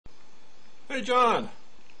Hey, John.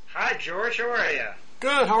 Hi, George. How are you?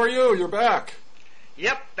 Good. How are you? You're back.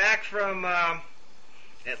 Yep, back from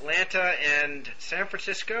Atlanta and San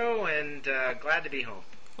Francisco, and glad to be home.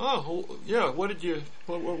 Oh, yeah. What did you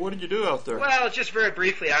do out there? Well, just very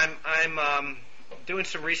briefly, I'm doing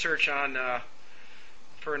some research on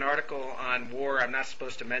for an article on war. I'm not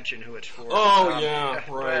supposed to mention who it's for. Oh, yeah,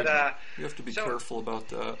 right. But, you have to be careful about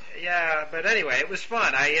that. Yeah, but anyway, it was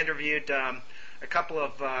fun. I interviewed a couple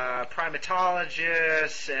of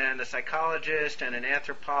primatologists and a psychologist and an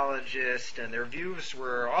anthropologist, and their views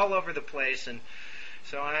were all over the place. And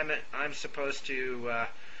so I'm supposed to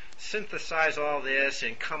synthesize all this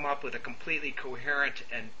and come up with a completely coherent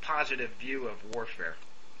and positive view of warfare.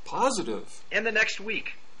 Positive? In the next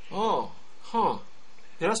week. Oh, huh.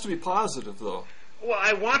 It has to be positive, though. Well,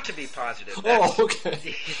 I want to be positive. Oh,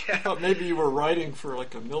 okay. Yeah. I thought maybe you were writing for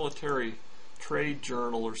like a military trade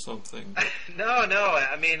journal or something. No.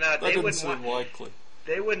 I mean, that doesn't seem likely.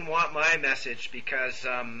 They wouldn't want my message because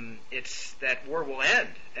it's that war will end,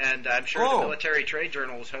 and I'm sure the military trade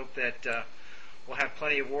journals hope that we'll have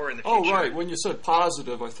plenty of war in the future. Oh, right. When you said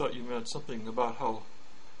positive, I thought you meant something about how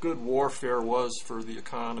good warfare was for the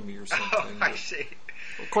economy or something. Oh, I see.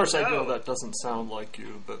 Of course, I know that doesn't sound like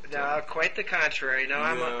you, but no, quite the contrary. No,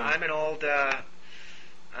 yeah. I'm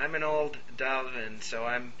an old dove, and so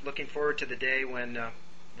I'm looking forward to the day when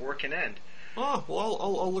war can end. Oh, well,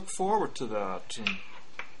 I'll look forward to that.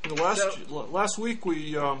 Last week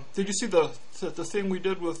we did you see the thing we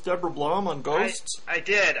did with Deborah Blum on ghosts? I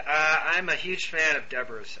did. I'm a huge fan of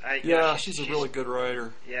Deborah's. She's a really good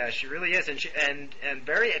writer. Yeah, she really is, and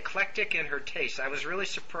very eclectic in her taste. I was really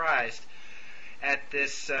surprised at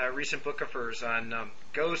this recent book of hers on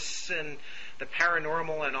ghosts and the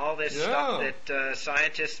paranormal and all this stuff that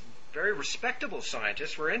scientists, very respectable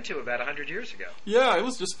scientists, were into about 100 years ago. Yeah, it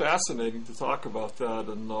was just fascinating to talk about that,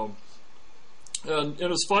 and it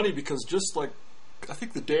was funny because just like I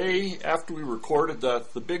think the day after we recorded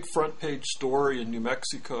that, the big front page story in New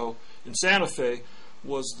Mexico, in Santa Fe,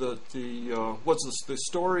 was that the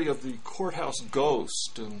story of the courthouse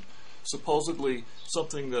ghost, and supposedly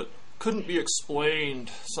something that couldn't be explained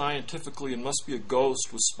scientifically and must be a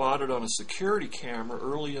ghost was spotted on a security camera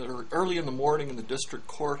early in the morning in the district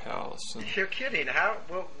courthouse. And you're kidding? How?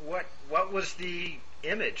 What was the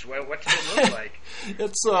image? What did it look like?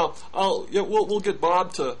 It's we'll get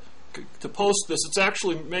Bob to post this. It's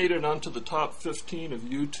actually made it onto the top 15 of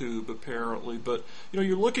YouTube apparently. But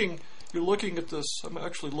you're looking at this. I'm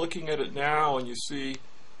actually looking at it now, and you see,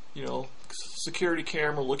 security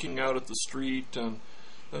camera looking out at the street, and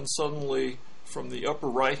then suddenly from the upper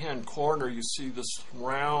right-hand corner you see this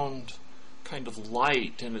round kind of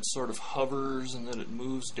light, and it sort of hovers, and then it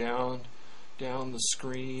moves down the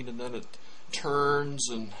screen, and then it turns,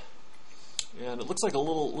 and it looks like a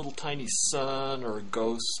little tiny sun or a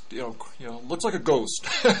ghost. Looks like a ghost,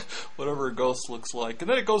 whatever a ghost looks like, and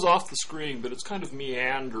then it goes off the screen, but it's kind of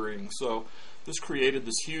meandering. So this created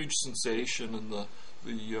this huge sensation, and the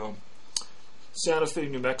Santa Fe,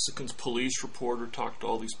 New Mexico's police reporter talked to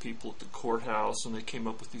all these people at the courthouse, and they came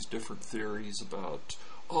up with these different theories about,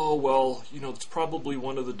 it's probably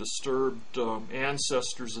one of the disturbed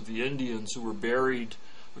ancestors of the Indians who were buried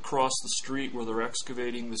across the street where they're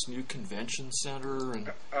excavating this new convention center.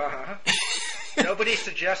 And nobody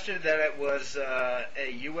suggested that it was a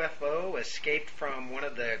UFO escaped from one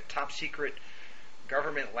of the top secret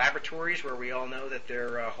government laboratories where we all know that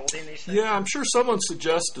they're holding these things? Yeah, I'm sure someone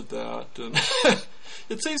suggested that. And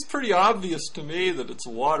it seems pretty obvious to me that it's a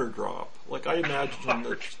water drop. Like, I imagine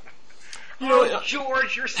that...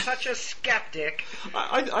 George, you're such a skeptic.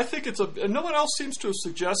 I think it's no one else seems to have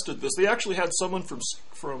suggested this. They actually had someone from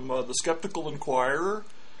the Skeptical Inquirer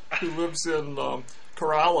who lives in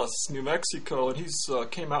Corrales, New Mexico, and he's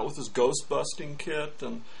came out with his ghost busting kit.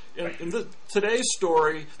 And in today's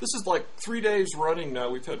story, this is like 3 days running now.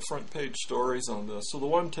 We've had front page stories on this. So the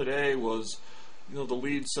one today was, the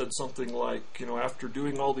lead said something like, after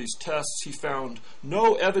doing all these tests, he found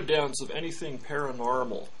no evidence of anything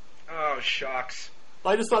paranormal. Oh, shucks.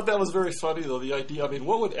 I just thought that was very funny, though, the idea. I mean,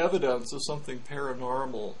 what would evidence of something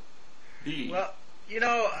paranormal be? Well,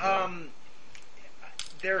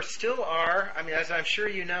 there still are, as I'm sure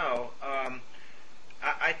you know,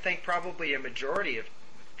 I think probably a majority of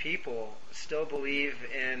people still believe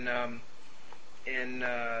in the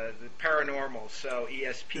paranormal, so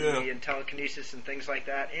ESP and telekinesis and things like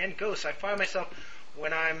that, and ghosts. I find myself,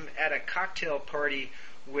 when I'm at a cocktail party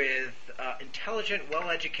with intelligent,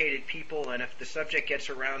 well-educated people, and if the subject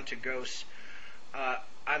gets around to ghosts,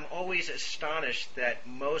 I'm always astonished that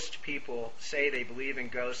most people say they believe in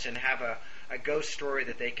ghosts and have a a ghost story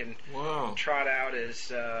that they can Wow. trot out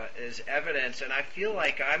as evidence. And I feel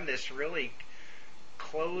like I'm this really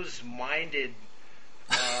close-minded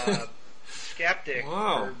skeptic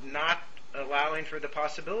Wow. for not allowing for the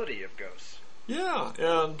possibility of ghosts. Yeah,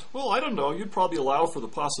 and, well, I don't know. You'd probably allow for the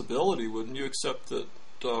possibility, wouldn't you? Except that,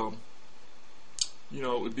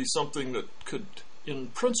 it would be something that could, in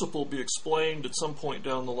principle, be explained at some point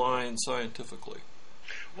down the line scientifically.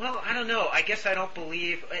 Well, I don't know. I guess I don't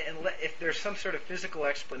believe if there's some sort of physical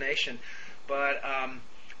explanation, but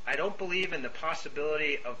I don't believe in the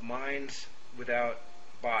possibility of minds without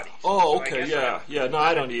bodies. Oh, So okay, yeah. No,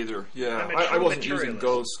 I don't either. Yeah, I'm a I true wasn't using materialist.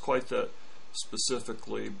 ghosts quite that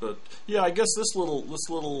specifically, but yeah, I guess this little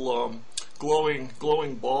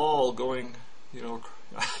glowing ball going,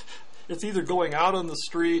 it's either going out on the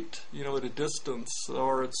street, at a distance,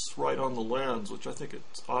 or it's right on the lens, which I think it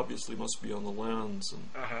obviously must be on the lens. And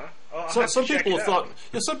Oh, some people have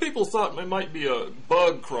some people thought it might be a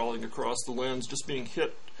bug crawling across the lens, just being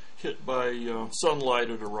hit by sunlight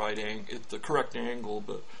at the correct angle.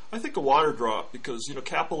 But I think a water drop, because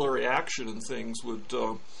capillary action and things would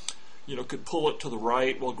could pull it to the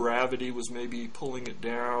right while gravity was maybe pulling it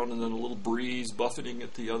down, and then a little breeze buffeting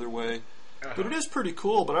it the other way. But it is pretty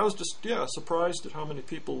cool. But I was just surprised at how many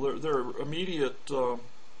people their immediate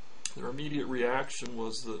reaction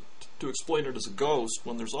was that to explain it as a ghost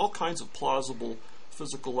when there's all kinds of plausible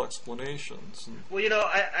physical explanations. Well,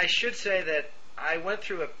 I should say that I went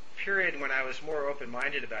through a period when I was more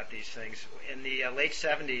open-minded about these things. In the late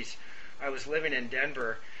 70s, I was living in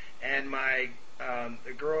Denver, and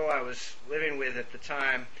the girl I was living with at the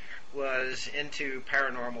time was into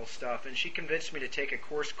paranormal stuff, and she convinced me to take a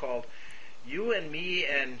course called You and Me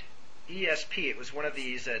and ESP. It was one of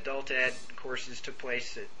these adult ed courses, took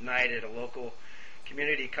place at night at a local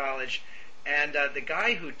community college, and the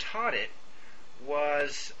guy who taught it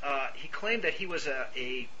was, he claimed that he was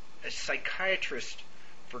a psychiatrist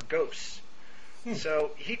for ghosts.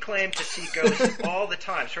 So he claimed to see ghosts all the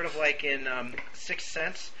time, sort of like in Sixth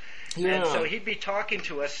Sense. Yeah. And so he'd be talking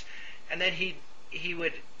to us, and then he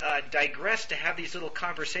would digress to have these little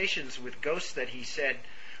conversations with ghosts that he said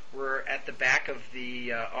were at the back of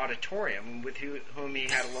the auditorium, with whom he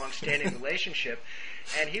had a long-standing relationship.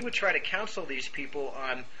 And he would try to counsel these people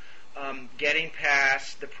on getting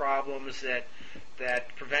past the problems that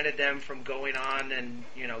prevented them from going on and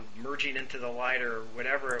merging into the light or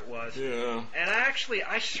whatever it was. Yeah. And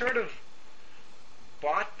I sort of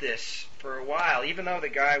bought this for a while, even though the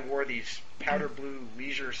guy wore these powder blue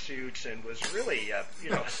leisure suits and was really a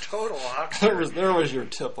total huckster. There was your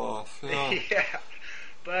tip off. Yeah. Yeah.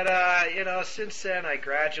 But since then I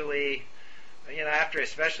gradually,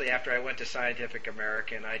 especially after I went to Scientific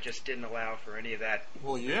American, I just didn't allow for any of that.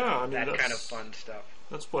 Well, yeah, that kind of fun stuff.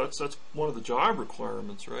 That's one of the job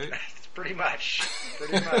requirements, right? It's pretty much.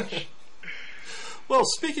 Well,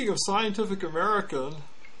 speaking of Scientific American,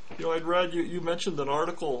 I'd read you mentioned an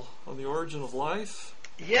article on the origin of life.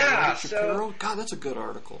 Yeah. So, God, that's a good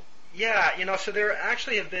article. Yeah, so there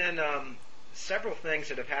actually have been several things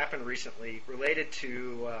that have happened recently related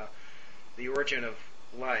to the origin of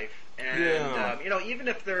life, and even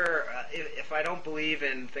if if I don't believe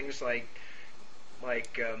in things like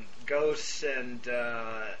ghosts and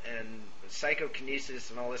psychokinesis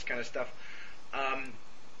and all this kind of stuff,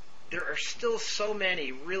 there are still so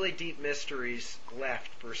many really deep mysteries left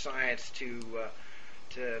for science to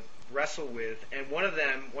wrestle with, and one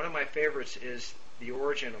of my favorites is the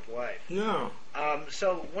origin of life. Yeah.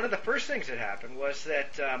 So one of the first things that happened was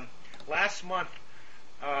that last month,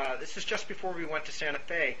 this is just before we went to Santa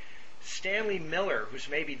Fe, Stanley Miller, who's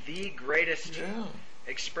maybe the greatest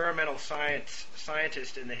experimental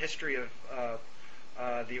scientist in the history of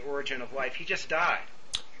the origin of life, he just died.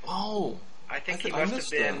 Oh. I think he must have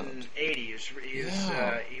been 80.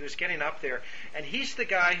 He was getting up there. And he's the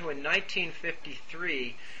guy who in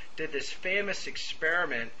 1953 did this famous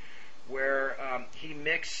experiment where he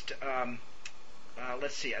mixed, I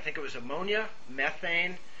think it was ammonia,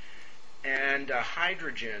 methane, and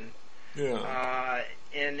hydrogen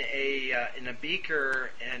in a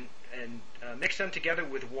beaker and mixed them together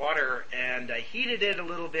with water and heated it a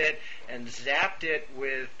little bit and zapped it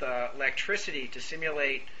with electricity to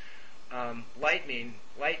simulate lightning.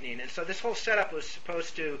 And so this whole setup was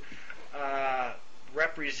supposed to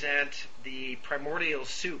represent the primordial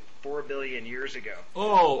soup 4 billion years ago.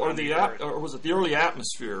 Oh, or was it the early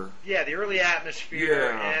atmosphere? Yeah, the early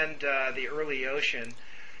atmosphere and the early ocean.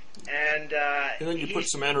 And then you put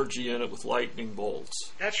some energy in it with lightning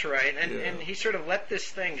bolts. That's right. And he sort of let this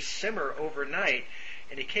thing simmer overnight.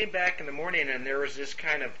 And he came back in the morning and there was this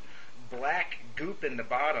kind of black goop in the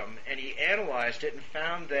bottom. And he analyzed it and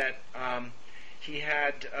found that he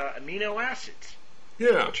had amino acids,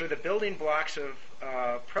 Yeah. which are the building blocks of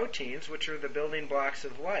proteins, which are the building blocks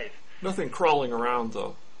of life. Nothing crawling around,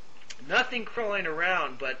 though. Nothing crawling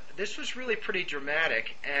around, but this was really pretty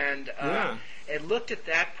dramatic, and it looked at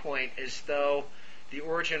that point as though the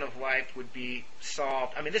origin of life would be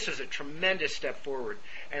solved. I mean, this was a tremendous step forward,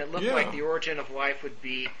 and it looked like the origin of life would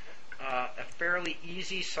be a fairly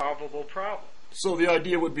easy, solvable problem. So the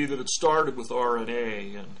idea would be that it started with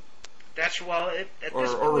RNA and that's or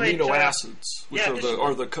amino acids, which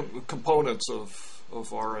are the components of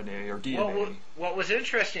RNA or DNA. Well, what was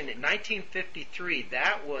interesting in 1953,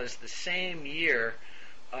 that was the same year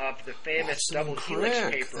of the famous double helix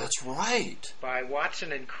paper. That's right. By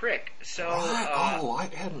Watson and Crick. So, I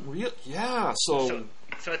hadn't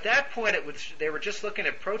So at that point, they were just looking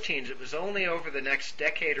at proteins. It was only over the next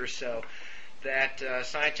decade or so that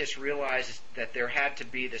scientists realized that there had to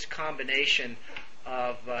be this combination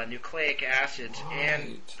of nucleic acids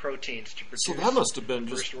and proteins to produce. So that must have been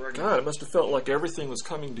just God. It must have felt like everything was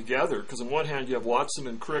coming together. Because on one hand, you have Watson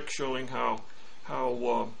and Crick showing how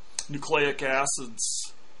nucleic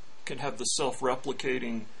acids can have the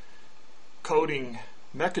self-replicating coding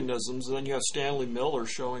mechanisms, and then you have Stanley Miller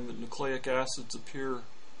showing that nucleic acids appear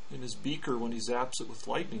in his beaker when he zaps it with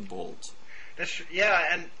lightning bolts.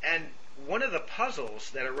 And one of the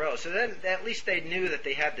puzzles that arose, so then at least they knew that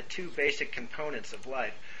they had the two basic components of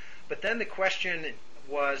life. But then the question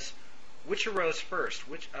was, which arose first?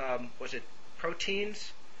 Which was it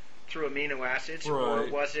proteins through amino acids, or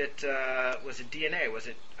was it DNA? Was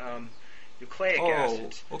it nucleic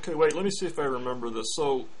acids? Okay, wait, let me see if I remember this.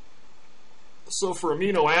 So for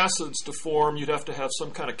amino acids to form, you'd have to have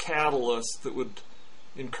some kind of catalyst that would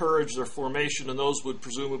encourage their formation, and those would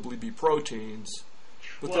presumably be proteins.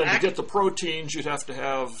 But then to get the proteins, you'd have to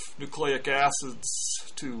have nucleic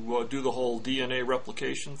acids to do the whole DNA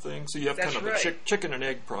replication thing. So you have kind of a chicken and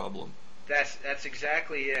egg problem. That's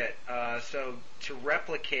exactly it. So to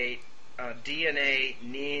replicate, DNA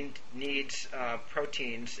needs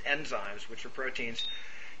proteins, enzymes, which are proteins,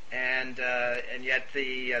 and yet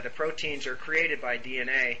the proteins are created by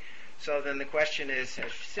DNA. So then the question is, as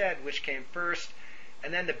you said, which came first?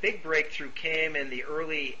 And then the big breakthrough came in the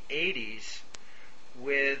early 80s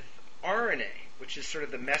with RNA, which is sort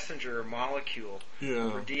of the messenger molecule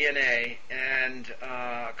for DNA, and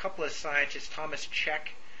a couple of scientists, Thomas Cech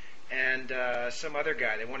and some other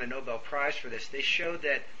guy, they won a Nobel Prize for this. They showed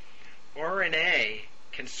that RNA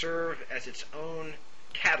can serve as its own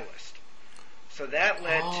catalyst. So that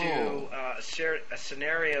led to a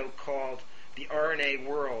scenario called the RNA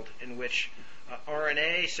world, in which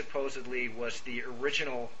RNA supposedly was the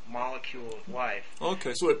original molecule of life.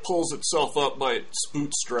 Okay, so it pulls itself up by its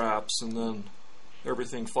bootstraps, and then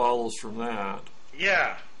everything follows from that.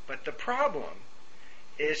 Yeah, but the problem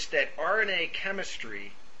is that RNA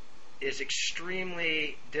chemistry is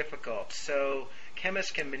extremely difficult. So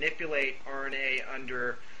chemists can manipulate RNA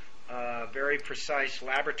under very precise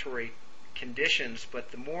laboratory conditions,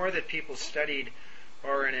 but the more that people studied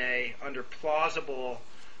RNA under plausible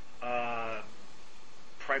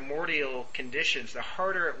primordial conditions, the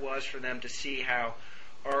harder it was for them to see how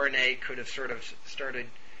RNA could have sort of started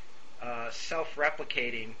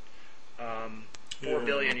self-replicating 4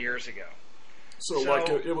 billion years ago. So like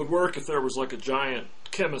it would work if there was like a giant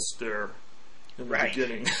chemist there in the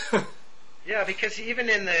beginning. Yeah, because even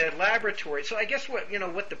in the laboratory, so I guess what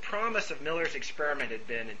the promise of Miller's experiment had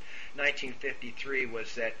been in 1953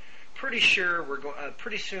 was that pretty soon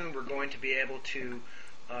we're going to be able to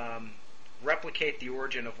replicate the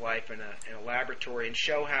origin of life in a laboratory and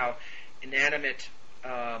show how inanimate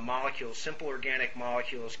molecules, simple organic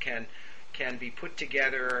molecules, can be put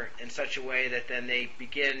together in such a way that then they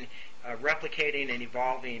begin replicating and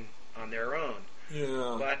evolving on their own.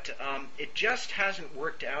 Yeah. But it just hasn't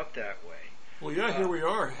worked out that way. Well, yeah, here we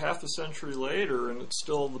are, half a century later, and it's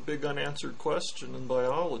still the big unanswered question in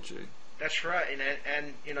biology. That's right,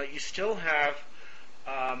 and you still have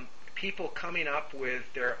people coming up with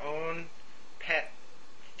their own pet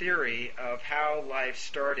theory of how life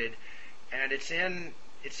started, and it's in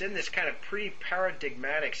this kind of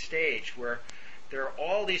pre-paradigmatic stage where there are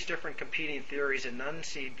all these different competing theories, and none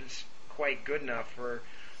seems quite good enough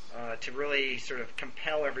to really sort of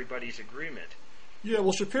compel everybody's agreement. Yeah,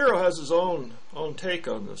 well, Shapiro has his own take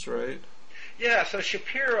on this, right? Yeah, so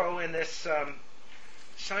Shapiro in this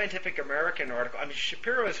Scientific American article, I mean,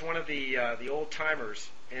 Shapiro is one of the old timers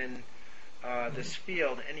in this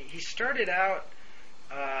field, and he started out,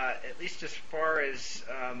 at least as far as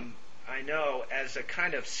I know, as a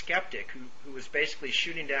kind of skeptic who was basically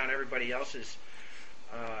shooting down everybody else's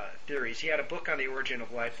theories. He had a book on the origin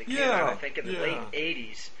of life that came out, I think, in the late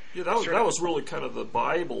 80s. Yeah, that was really kind of the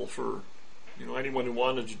Bible for anyone who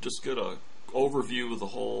wanted to just get a overview of the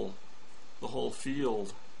whole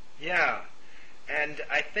field. Yeah, and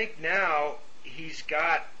I think now he's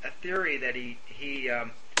got a theory that he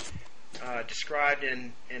described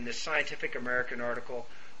in the Scientific American article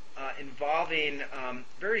involving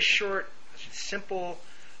very short, simple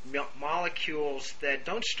molecules that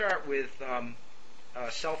don't start with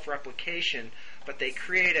self-replication, but they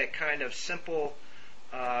create a kind of simple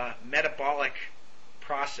metabolic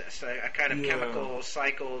process, a kind of chemical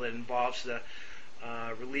cycle that involves the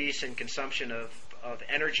release and consumption of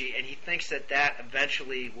energy, and he thinks that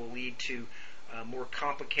eventually will lead to more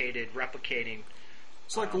complicated replicating.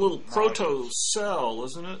 It's like a little proto-cell,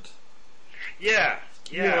 isn't it? Yeah.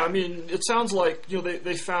 I mean, it sounds like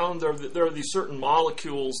they found there are these certain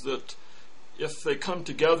molecules that, if they come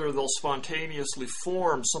together, they'll spontaneously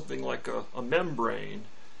form something like a membrane,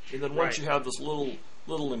 and then once you have this little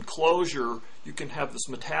enclosure, you can have this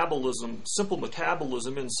simple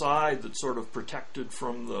metabolism inside that's sort of protected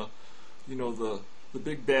from the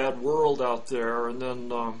big bad world out there, and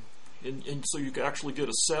then and so you can actually get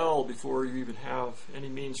a cell before you even have any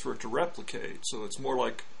means for it to replicate. So it's more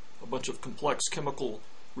like a bunch of complex chemical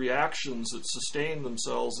reactions that sustain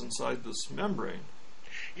themselves inside this membrane.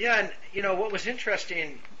 Yeah, and what was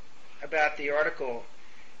interesting about the article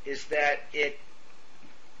is that I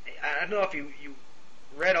don't know if you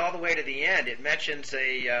read all the way to the end. It mentions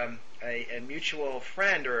a mutual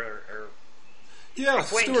friend or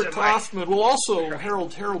Stuart Kaufman. Well, also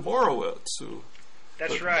Harold Borowitz, who.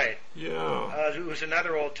 That's right. Yeah. Who was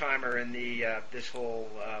another old timer in the this whole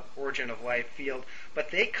origin of life field. But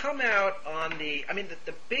they come out on the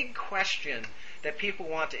big question that people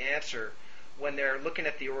want to answer when they're looking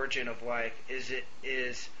at the origin of life is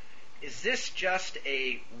this just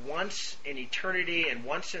a once in eternity and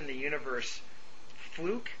once in the universe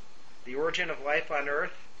fluke, the origin of life on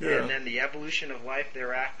Earth, and then the evolution of life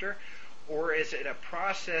thereafter, or is it a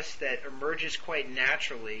process that emerges quite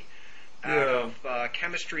naturally out of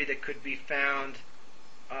chemistry that could be found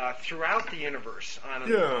throughout the universe on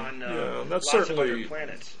lots of other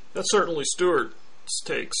planets? That's certainly Stuart's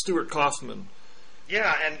take, Stuart Kaufman.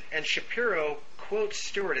 Yeah, and Shapiro quotes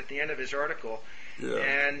Stuart at the end of his article,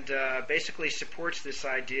 and basically supports this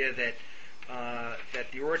idea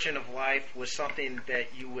that the origin of life was something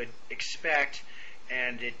that you would expect,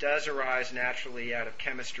 and it does arise naturally out of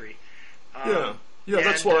chemistry.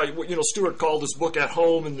 That's why Stuart called his book "At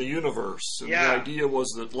Home in the Universe." And the idea was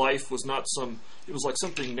that life was not it was like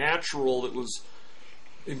something natural that was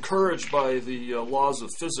encouraged by the laws of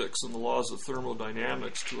physics and the laws of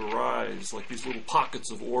thermodynamics to arise, like these little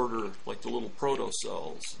pockets of order, like the little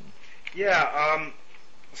protocells.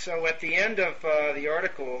 So at the end of the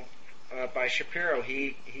article by Shapiro,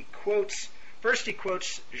 he quotes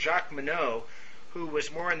Jacques Monod, who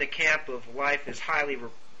was more in the camp of life is highly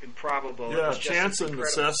improbable. Yeah, Chance and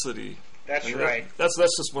Necessity. That's right. That's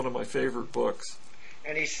just one of my favorite books.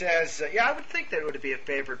 And he says, I would think that it would be a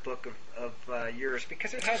favorite book of yours,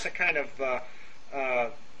 because it has a kind of,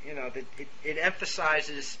 it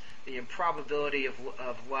emphasizes the improbability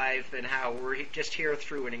of life and how we're just here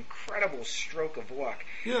through an incredible stroke of luck.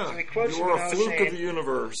 Yeah, so he quotes you're Monod a fluke saying, of the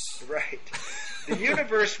universe. Right. The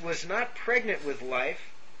universe was not pregnant with life,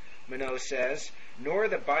 Monod says, nor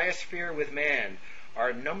the biosphere with man.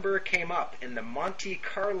 Our number came up in the Monte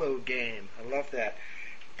Carlo game. I love that.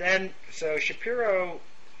 So Shapiro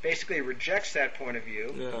basically rejects that point of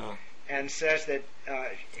view and says that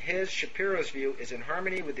Shapiro's view is in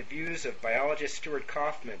harmony with the views of biologist Stuart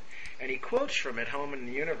Kaufman, and he quotes from At Home in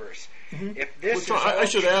the Universe. Mm-hmm. I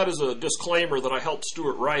should add as a disclaimer that I helped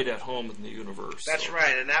Stuart write At Home in the Universe. That's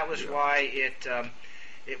right, and that was why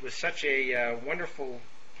it was such a wonderful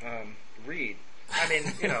read. I mean,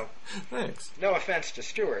 Thanks. No offense to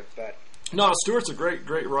Stuart, but no, Stuart's a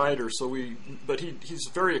great writer. But he's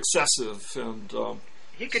very excessive, and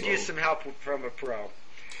he could use some help from a pro.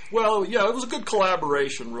 Well, yeah, it was a good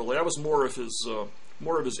collaboration. Really, I was more of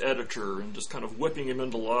his editor, and just kind of whipping him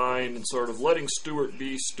into line and sort of letting Stuart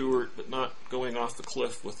be Stuart, but not going off the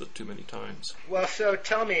cliff with it too many times. Well, so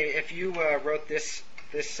tell me, if you wrote this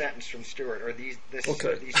sentence from Stuart, or these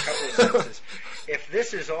couple of sentences, if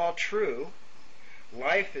this is all true,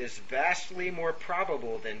 life is vastly more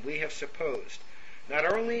probable than we have supposed. Not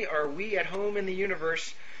only are we at home in the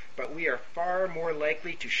universe, but we are far more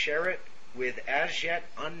likely to share it with as yet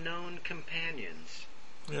unknown companions.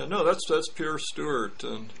 Yeah, no, that's pure Stuart,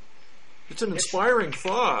 and it's an inspiring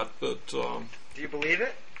thought. But do you believe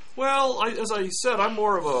it? Well, as I said, I'm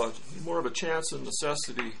more of a chance and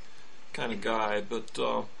necessity kind of guy. But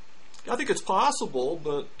I think it's possible.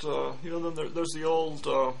 But then there's the old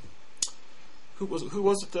who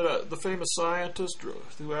was it that the famous scientist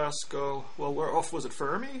who asked, was it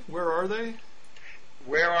Fermi? Where are they?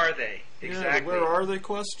 Where are they? Exactly. Yeah, where are they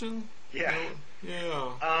question? Yeah.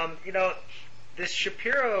 Yeah. This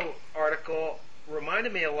Shapiro article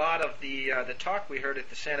reminded me a lot of the talk we heard at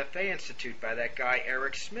the Santa Fe Institute by that guy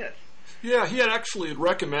Eric Smith. Yeah, he had actually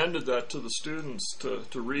recommended that to the students to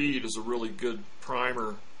read as a really good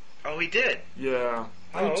primer. Oh, he did? Yeah.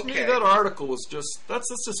 To me, that article was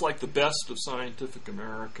that's just like the best of Scientific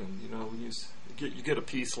American. When you get a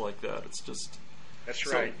piece like that, it's just... That's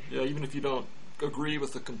right. Yeah, even if you don't agree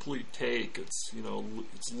with the complete take, it's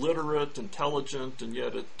it's literate, intelligent, and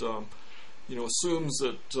yet it assumes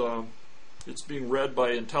that it's being read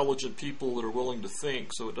by intelligent people that are willing to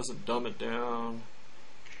think, so it doesn't dumb it down.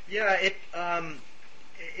 Yeah,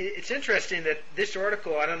 it's interesting that this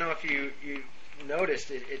article, I don't know if you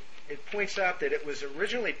noticed, it points out that it was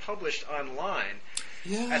originally published online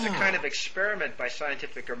as a kind of experiment by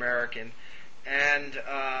Scientific American, and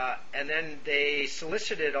then they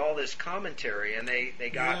solicited all this commentary, and they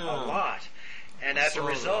got a lot. And as a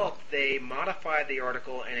result, they modified the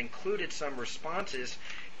article and included some responses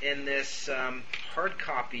in this hard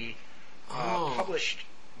copy published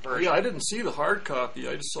version. Yeah, I didn't see the hard copy.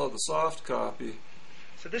 I just saw the soft copy.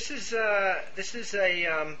 So this is a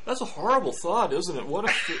that's a horrible thought, isn't it? What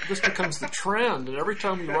if this becomes the trend, and every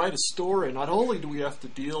time we write a story, not only do we have to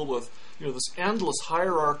deal with this endless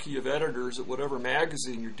hierarchy of editors at whatever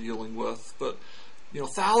magazine you're dealing with, but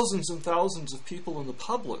thousands and thousands of people in the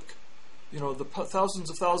public,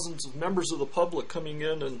 thousands of members of the public coming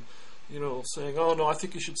in and saying, "Oh no, I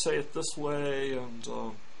think you should say it this way," and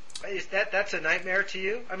that's a nightmare to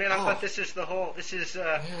you? I mean, I thought this is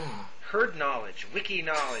herd knowledge, wiki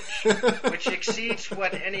knowledge, which exceeds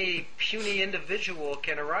what any puny individual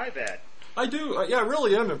can arrive at. I do. I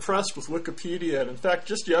really am impressed with Wikipedia. And in fact,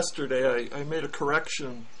 just yesterday I made a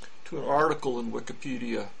correction to an article in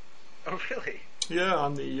Wikipedia. Oh, really? Yeah,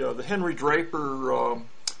 on the Henry Draper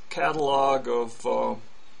catalog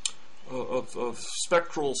of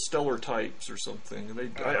spectral stellar types or something.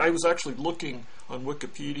 And I was actually looking on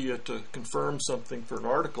Wikipedia to confirm something for an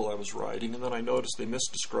article I was writing, and then I noticed they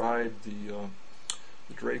misdescribed the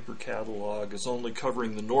Draper catalog as only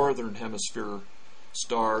covering the northern hemisphere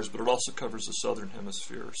stars, but it also covers the southern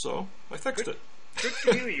hemisphere. So I fixed it. Good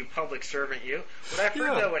for you, you public servant, you. What I've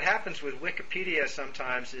heard, though, what happens with Wikipedia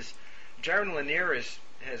sometimes is, Jaron Lanier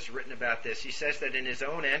has written about this. He says that in his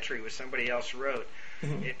own entry, which somebody else wrote,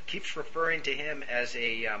 it keeps referring to him as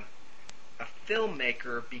a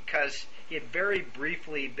filmmaker because he had very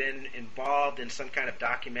briefly been involved in some kind of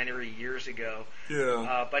documentary years ago.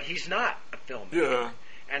 Yeah. But he's not a filmmaker. Yeah.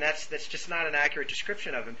 And that's just not an accurate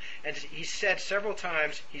description of him. And he said several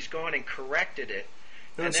times he's gone and corrected it.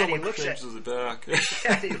 And then someone changes it back.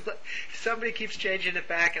 Somebody keeps changing it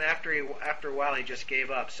back, and after a while he just gave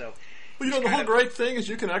up. So. Well, the whole great thing is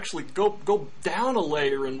you can actually go down a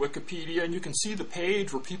layer in Wikipedia, and you can see the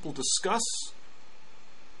page where people discuss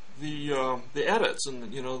the edits,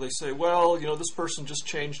 and they say, well, this person just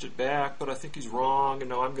changed it back, but I think he's wrong, and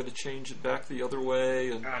now I'm going to change it back the other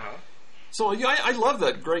way. And so I love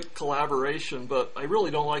that great collaboration, but I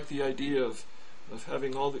really don't like the idea of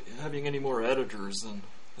having any more editors than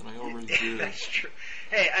I already do. That's true.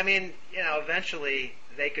 Hey, I mean, eventually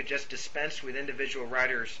they could just dispense with individual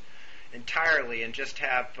writers entirely and just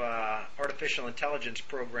have artificial intelligence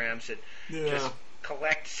programs that just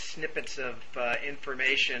collect snippets of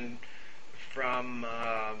information from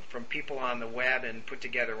people on the web and put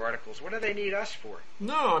together articles. What do they need us for?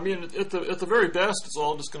 No, I mean at the very best, it's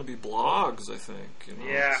all just going to be blogs. I think.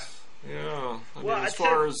 Yeah. Yeah. I mean, as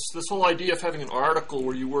far as this whole idea of having an article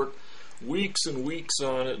where you work weeks and weeks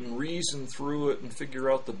on it and reason through it and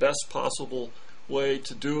figure out the best possible way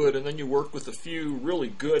to do it, and then you work with a few really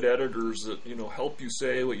good editors that help you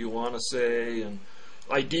say what you want to say and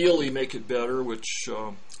ideally make it better, which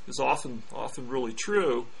is often really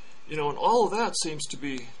true. And all of that seems to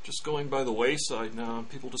be just going by the wayside now.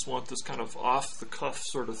 People just want this kind of off-the-cuff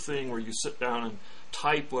sort of thing where you sit down and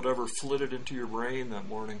type whatever flitted into your brain that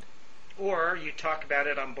morning. Or you talk about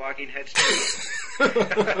it on Blogging Heads too.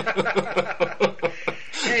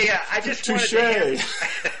 Hey, I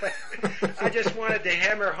just wanted to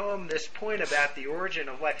hammer home this point about the origin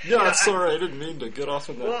of life. Yeah, that's all right. I didn't mean to get off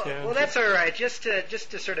on that tangent. Well, that's all right. Just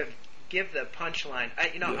to sort of give the punchline.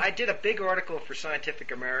 I did a big article for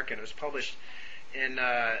Scientific American. It was published in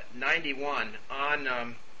 '91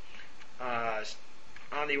 on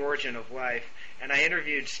on the origin of life, and I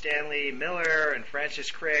interviewed Stanley Miller and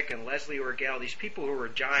Francis Crick and Leslie Orgel, these people who were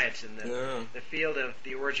giants in the field of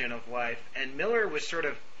the origin of life. And Miller was sort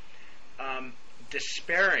of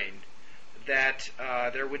despairing that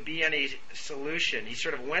there would be any solution. He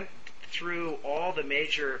sort of went through all the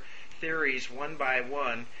major theories one by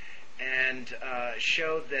one and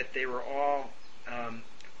showed that they were all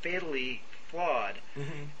fatally flawed.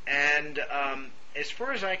 And as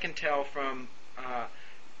far as I can tell from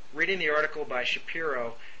reading the article by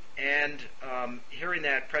Shapiro and hearing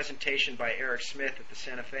that presentation by Eric Smith at the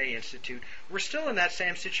Santa Fe Institute, we're still in that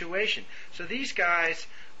same situation. So these guys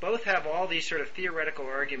both have all these sort of theoretical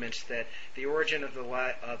arguments that the origin of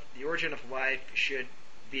life should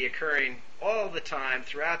be occurring all the time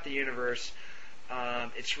throughout the universe.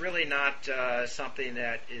 It's really not something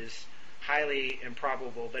that is highly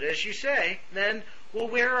improbable. But as you say, then, well,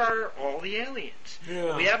 where are all the aliens?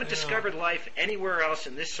 We haven't discovered life anywhere else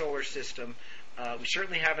in this solar system. We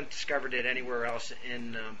certainly haven't discovered it anywhere else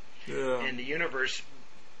in the universe.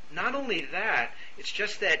 Not only that, it's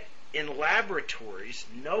just that in laboratories,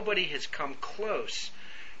 nobody has come close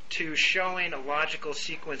to showing a logical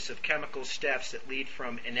sequence of chemical steps that lead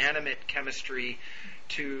from inanimate chemistry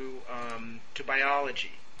to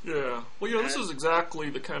biology. Yeah. Well, this is exactly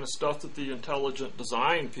the kind of stuff that the intelligent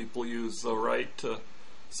design people use, though, right? To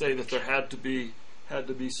say that there had to be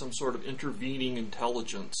some sort of intervening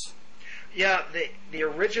intelligence. Yeah. The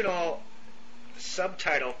original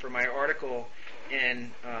subtitle for my article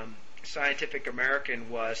in Scientific American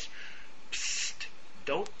was, "Psst,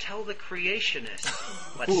 don't tell the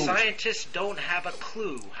creationists, but scientists don't have a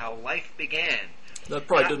clue how life began." That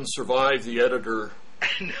probably didn't survive the editor.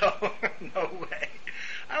 No way.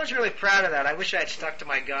 I was really proud of that. I wish I had stuck to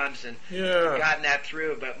my guns and gotten that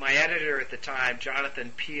through, but my editor at the time,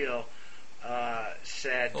 Jonathan Peel,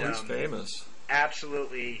 said... Oh, he's famous.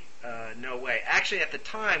 Absolutely no way. Actually, at the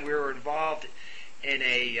time, we were involved in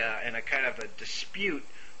a kind of a dispute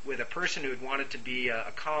with a person who had wanted to be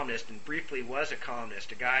a columnist and briefly was a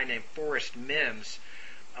columnist, a guy named Forrest Mims,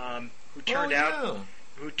 who turned out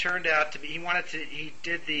to be, he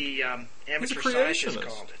did the amateur scientist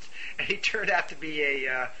columnist, and he turned out to be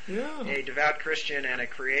a devout Christian and a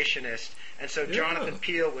creationist. And so Jonathan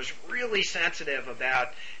Peel was really sensitive about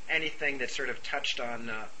anything that sort of touched on.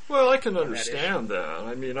 Well, I can understand that.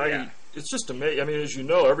 I mean, it's just amazing. I mean, as you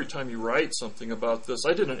know, every time you write something about this,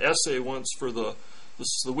 I did an essay once for the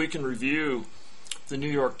Week in Review, the New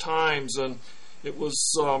York Times, and it was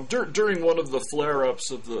during one of the flare-ups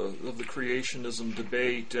of the creationism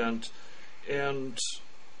debate, and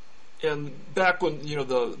back when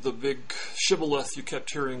the big shibboleth you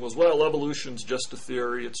kept hearing was, well, evolution's just a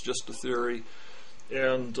theory, it's just a theory,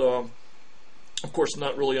 and of course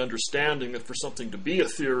not really understanding that for something to be a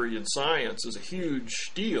theory in science is a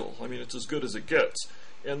huge deal. I mean, it's as good as it gets.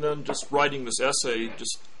 And then just writing this essay,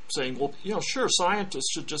 just saying, well, sure,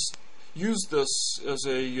 scientists should just use this as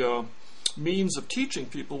a means of teaching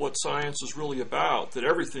people what science is really about, that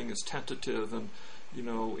everything is tentative and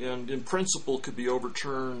in principle could be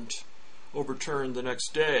overturned the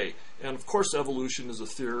next day. And of course evolution is a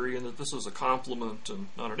theory and that this is a compliment and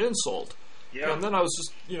not an insult. Yeah. And then I was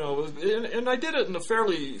just, and I did it in a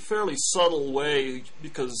fairly subtle way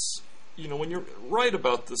because, when you write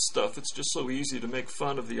about this stuff, it's just so easy to make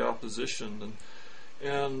fun of the opposition,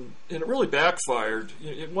 and it really backfired.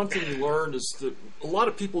 One thing you learned is that a lot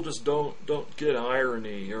of people just don't get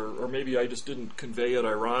irony, or maybe I just didn't convey it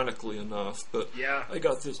ironically enough. But I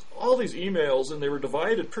got all these emails, and they were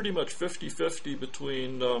divided pretty much 50-50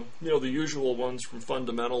 between the usual ones from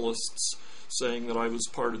fundamentalists saying that I was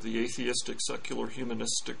part of the atheistic, secular,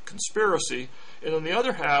 humanistic conspiracy, and then the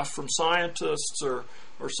other half from scientists or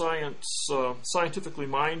scientifically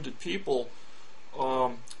minded people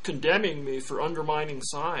condemning me for undermining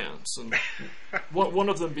science. And one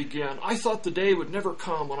of them began, "I thought the day would never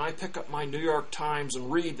come when I pick up my New York Times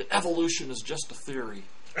and read that evolution is just a theory."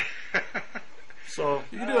 So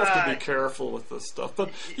you do have to be careful with this stuff.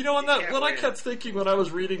 But when I kept thinking when I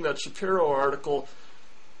was reading that Shapiro article,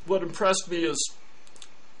 what impressed me is,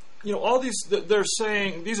 all these, they're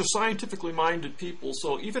saying these are scientifically minded people.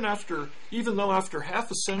 So even though after half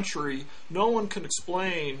a century no one can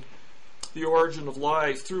explain the origin of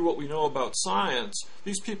life through what we know about science,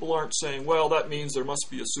 these people aren't saying, well, that means there must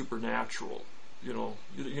be a supernatural.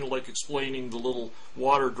 Like explaining the little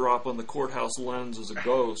water drop on the courthouse lens as a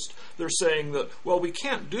ghost. They're saying that, well, we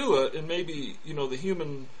can't do it, and maybe, the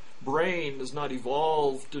human brain is not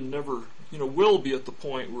evolved and never, will be at the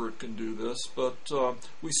point where it can do this, but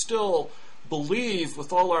we still believe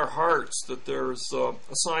with all our hearts that there's a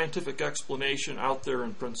scientific explanation out there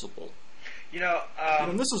in principle.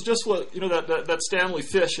 And this is just what that Stanley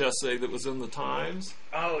Fish essay that was in the Times.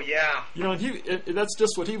 Oh yeah. And that's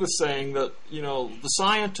just what he was saying, that the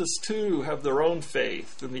scientists too have their own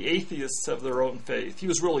faith, and the atheists have their own faith. He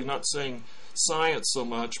was really not saying science so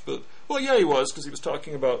much, but yeah, he was, because he was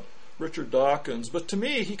talking about Richard Dawkins. But to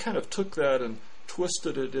me, he kind of took that and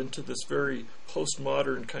twisted it into this very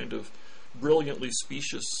postmodern kind of brilliantly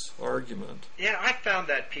specious argument. Yeah, I found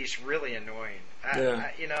that piece really annoying.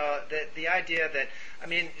 The idea that,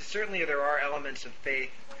 certainly there are elements of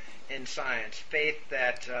faith in science. Faith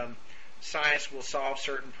that science will solve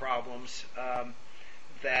certain problems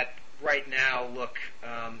that right now look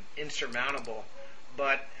insurmountable.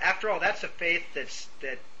 But after all, that's a faith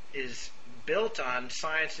that is built on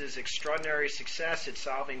science's extraordinary success at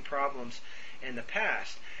solving problems in the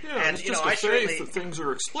past. Yeah, and it's just a faith that things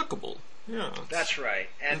are explicable. Yeah, that's right,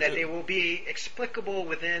 and that they will be explicable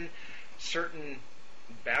within certain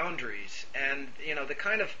boundaries. And the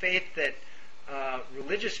kind of faith that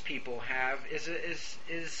religious people have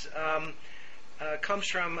comes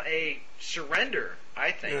from a surrender,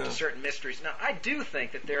 I think, to certain mysteries. Now, I do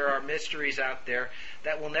think that there are mysteries out there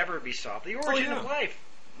that will never be solved. The origin of life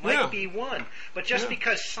might be one, but just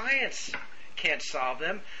because science can't solve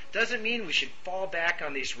them doesn't mean we should fall back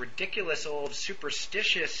on these ridiculous old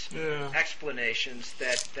superstitious explanations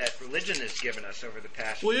that religion has given us over the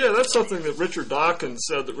past Well, yeah, that's something that Richard Dawkins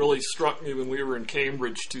said that really struck me when we were in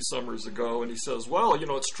Cambridge 2 summers ago. And he says, well,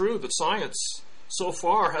 it's true that science so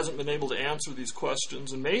far hasn't been able to answer these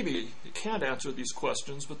questions, and maybe it can't answer these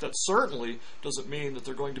questions, but that certainly doesn't mean that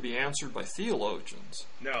they're going to be answered by theologians.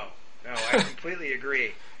 No, I completely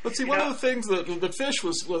agree. But see, one of the things that Fish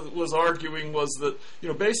was arguing was that,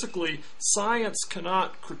 basically science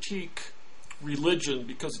cannot critique religion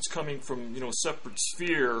because it's coming from, a separate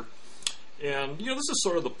sphere. And, this is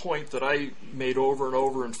sort of the point that I made over and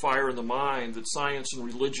over in Fire in the Mind, that science and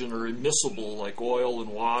religion are immiscible like oil and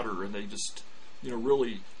water, and they just,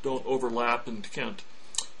 really don't overlap and can't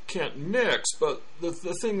mix. But the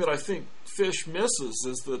thing that I think Fish misses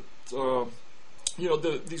is that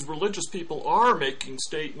these religious people are making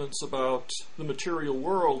statements about the material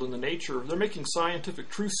world and the nature. They're making scientific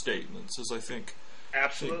truth statements, as I think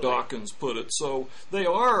Dawkins put it. So they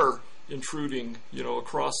are intruding,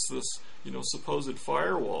 across this, supposed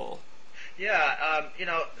firewall. Yeah,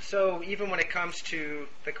 so even when it comes to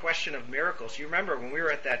the question of miracles, you remember when we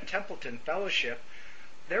were at that Templeton Fellowship,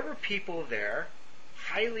 there were people there,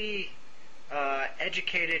 highly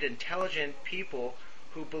educated, intelligent people,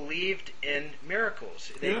 who believed in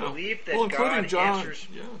miracles. They believed that God answers...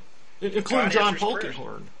 Yeah. Including John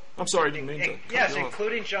Polkinghorne. I'm sorry, I didn't mean to Yes,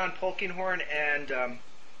 including John Polkinghorne and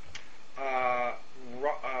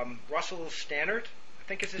Russell Stannard, I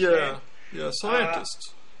think is his name. Yeah,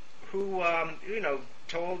 scientists. Who,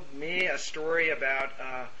 told me a story about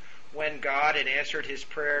when God had answered his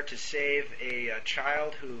prayer to save a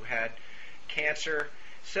child who had cancer.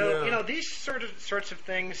 So, these sorts of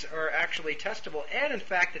things are actually testable. And, in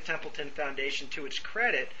fact, the Templeton Foundation, to its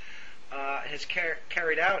credit, has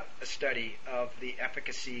carried out a study of the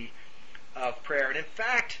efficacy of prayer. And, in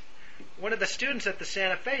fact, one of the students at the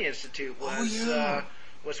Santa Fe Institute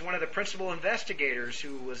was one of the principal investigators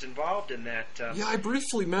who was involved in that. I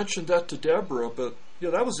briefly mentioned that to Deborah, but,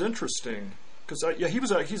 that was interesting. Because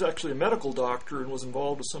he's actually a medical doctor and was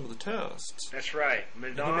involved with some of the tests. That's right.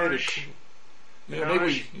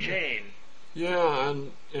 Jane. Yeah,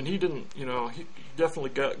 and he didn't, he definitely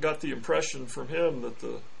got the impression from him that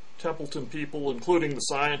the Templeton people, including the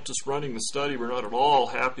scientists running the study, were not at all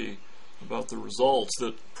happy about the results,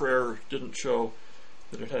 that prayer didn't show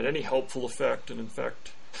that it had any helpful effect, and in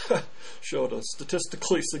fact showed a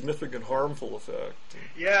statistically significant harmful effect.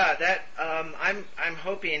 Yeah, that I'm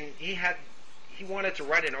hoping he wanted to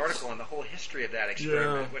write an article on the whole history of that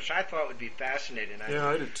experiment, which I thought would be fascinating.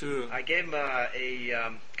 I did too. I gave him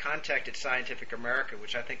a contact at Scientific America,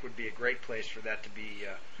 which I think would be a great place for that to be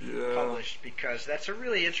published, because that's a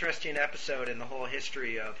really interesting episode in the whole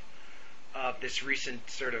history of this recent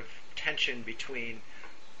sort of tension between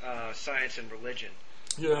science and religion.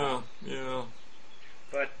 Yeah.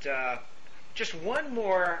 But just one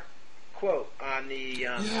more quote on the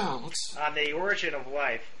origin of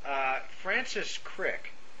life. Francis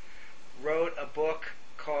Crick wrote a book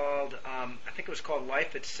called I think it was called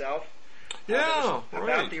Life Itself.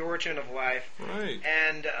 About the origin of life. Right.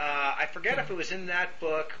 And I forget if it was in that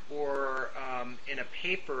book or in a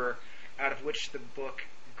paper out of which the book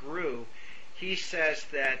grew. He says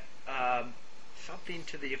that something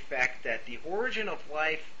to the effect that the origin of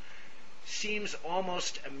life seems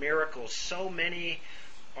almost a miracle. So many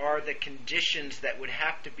are the conditions that would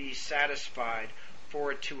have to be satisfied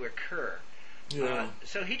for it to occur. Yeah.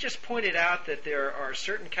 So he just pointed out that there are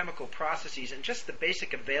certain chemical processes and just the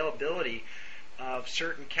basic availability of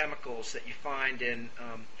certain chemicals that you find in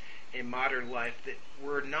modern life that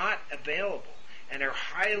were not available and are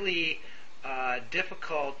highly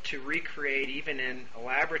difficult to recreate even in a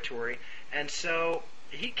laboratory. And so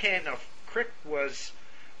he came. Now, Crick was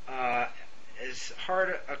as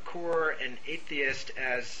hardcore an atheist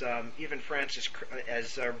as even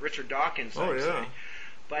as Richard Dawkins. Oh, yeah.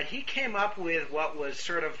 But he came up with what was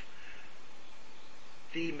sort of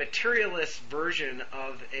the materialist version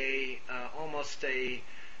of almost a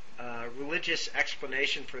religious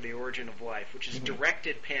explanation for the origin of life, which is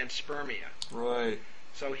directed panspermia. Right.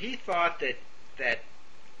 So he thought that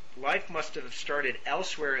life must have started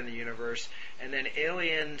elsewhere in the universe, and then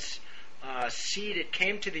aliens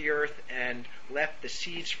came to the Earth and left the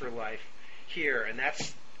seeds for life here, and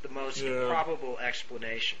that's the most probable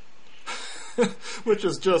explanation. Which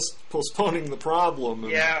is just postponing the problem.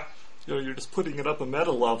 And, yeah. You're just putting it up a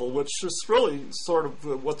meta level, which is really sort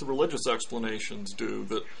of what the religious explanations do.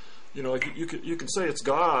 That, you can say it's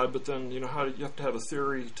God, but then you have to have a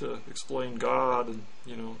theory to explain God, and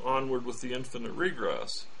onward with the infinite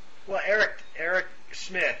regress. Well, Eric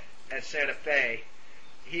Smith at Santa Fe,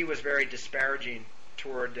 he was very disparaging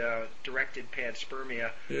toward directed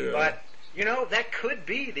panspermia, but that could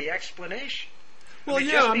be the explanation. Well, I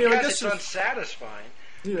guess it's unsatisfying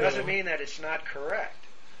doesn't mean that it's not correct.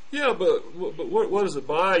 Yeah, but what does it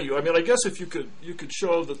buy you? I mean, I guess if you could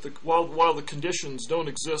show that while the conditions don't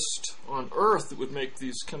exist on Earth that would make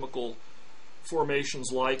these chemical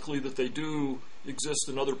formations likely, that they do exist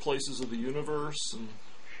in other places of the universe. And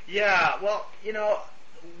yeah, well,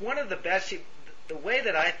 one of the best, the way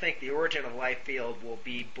that I think the origin of life field will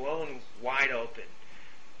be blown wide open,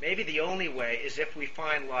 maybe the only way, is if we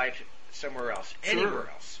find life somewhere else, anywhere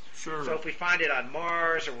else. Sure. So if we find it on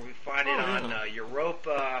Mars, or we find it on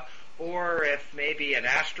Europa, or if maybe an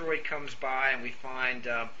asteroid comes by and we find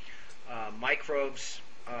microbes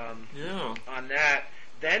on that,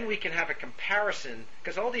 then we can have a comparison,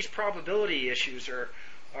 because all these probability issues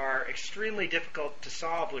are extremely difficult to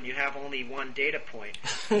solve when you have only one data point.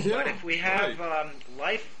 But if we have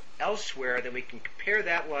life elsewhere, then we can compare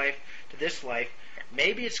that life to this life.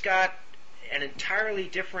 Maybe it's got an entirely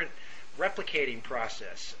different replicating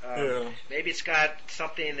process. Maybe it's got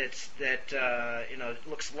something that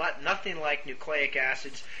looks nothing like nucleic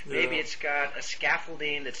acids. Maybe it's got a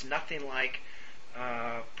scaffolding that's nothing like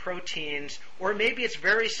proteins, or maybe it's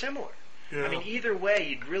very similar. I mean, either way,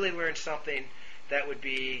 you'd really learn something that would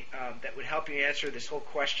be that would help you answer this whole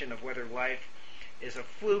question of whether life is a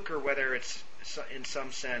fluke or whether it's in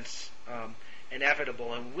some sense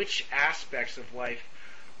inevitable, and which aspects of life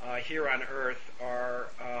here on Earth are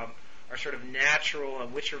sort of natural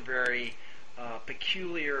and which are very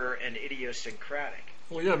peculiar and idiosyncratic.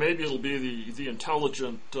 Well, yeah, maybe it'll be the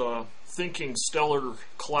intelligent, thinking stellar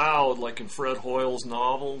cloud, like in Fred Hoyle's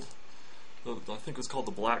novel. I think it was called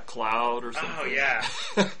The Black Cloud or something. Oh, yeah.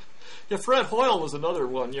 Yeah, Fred Hoyle was another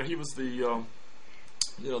one. He was the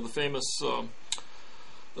famous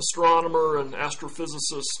astronomer and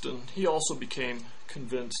astrophysicist, and he also became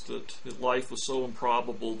convinced that life was so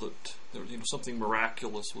improbable that something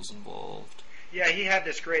miraculous was involved. Yeah, he had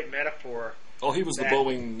this great metaphor. Oh, he was the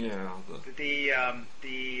Boeing,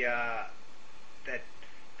 that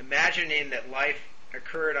imagining that life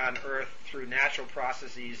occurred on Earth through natural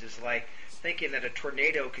processes is like thinking that a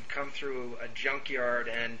tornado could come through a junkyard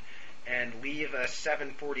and leave a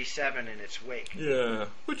 747 in its wake. Yeah,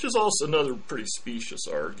 which is also another pretty specious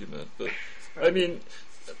argument. But, I mean,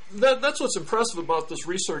 that's what's impressive about this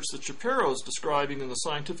research that Shapiro is describing in the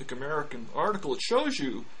Scientific American article. It shows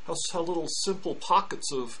you how little simple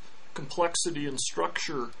pockets of complexity and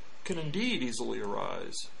structure can indeed easily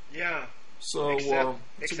arise. Yeah. So,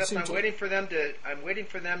 except I'm waiting for them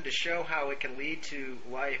to show how it can lead to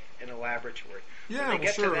life in a laboratory. Yeah,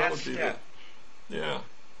 that would be yeah.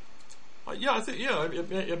 I think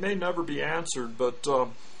it may never be answered, but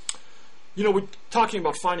we're talking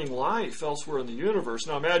about finding life elsewhere in the universe.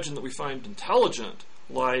 Now imagine that we find intelligent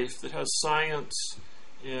life that has science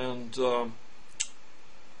and a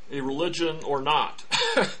religion or not.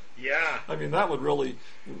 Yeah. I mean, that would really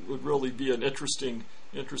be an interesting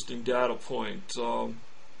data point.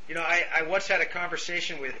 I once had a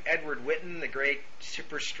conversation with Edward Witten, the great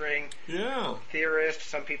superstring theorist.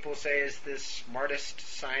 Some people say is the smartest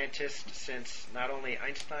scientist since not only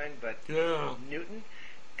Einstein but Newton.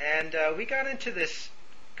 And we got into this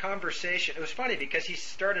conversation. It was funny because he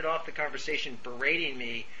started off the conversation berating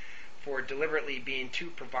me for deliberately being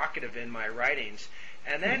too provocative in my writings.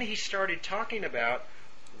 And then he started talking about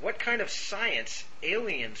what kind of science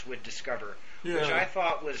aliens would discover which I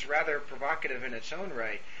thought was rather provocative in its own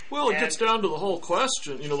right. Well, it gets down to the whole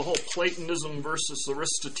question, the whole Platonism versus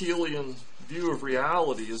Aristotelian view of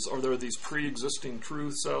reality. Are there these pre-existing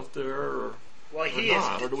truths out there, or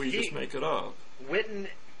not? Or do we just make it up? Witten,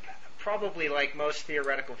 probably like most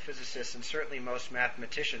theoretical physicists and certainly most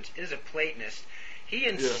mathematicians, is a Platonist. He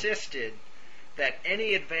insisted that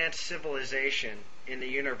any advanced civilization in the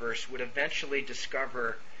universe would eventually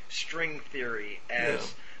discover string theory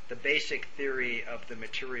as the basic theory of the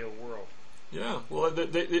material world. Yeah, well,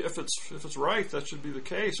 if it's right, that should be the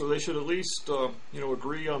case, or they should at least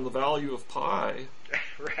agree on the value of pi,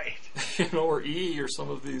 right? Or e, or some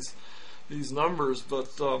of these numbers.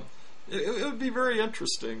 But it would be very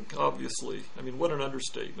interesting. Obviously, I mean, what an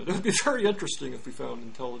understatement! It would be very interesting if we found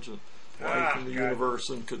intelligent life in the universe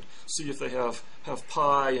and could see if they have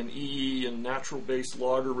pi and e and natural-based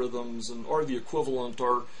logarithms or the equivalent,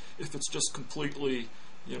 or if it's just completely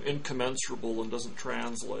incommensurable and doesn't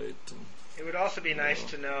translate. It would also be nice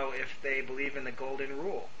to know if they believe in the golden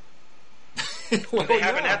rule. Well,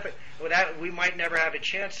 we might never have a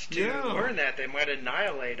chance to learn that. They might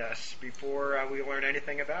annihilate us before we learn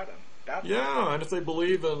anything about them. And if they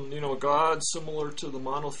believe in a god similar to the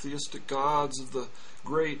monotheistic gods of the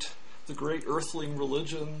great earthling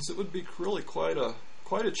religions, it would be really quite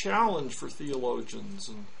a challenge for theologians.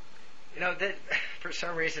 And that for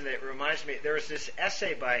some reason it reminds me. There was this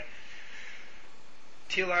essay by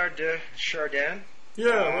Teilhard de Chardin.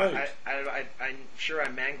 Right. I'm sure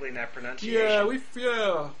I'm mangling that pronunciation.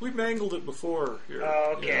 We've mangled it before here.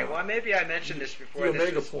 Oh, okay. Well, maybe I mentioned this before. The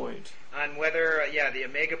omega point. On whether, the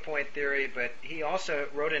omega point theory, but he also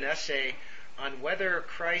wrote an essay on whether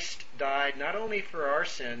Christ died not only for our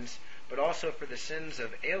sins, but also for the sins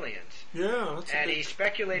of aliens. And he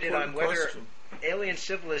speculated on whether question. Alien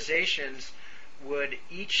civilizations would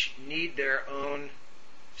each need their own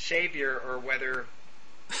savior, or whether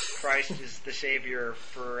Christ is the savior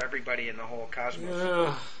for everybody in the whole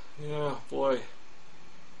cosmos. Boy.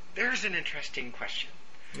 There's an interesting question.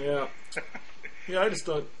 I just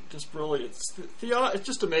don't. It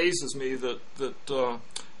just amazes me that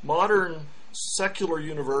modern secular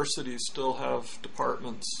universities still have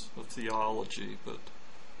departments of theology, but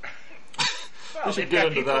we should get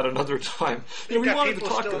into that another time. We wanted to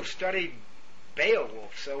talk. Still study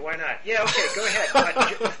Beowulf, so why not? Yeah, okay, go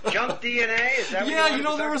ahead. Junk DNA? Is that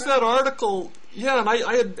what there was that article. And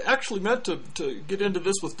I had actually meant to get into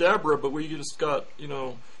this with Deborah, but we just got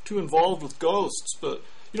too involved with ghosts. But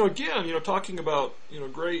again, talking about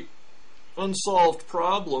great unsolved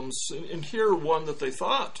problems, and here one that they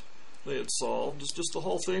thought they had solved is just the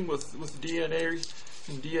whole thing with DNA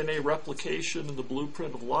and DNA replication and the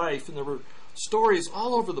blueprint of life. And there were stories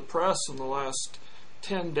all over the press in the last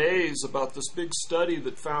 10 days about this big study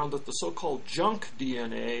that found that the so-called junk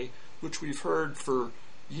DNA, which we've heard for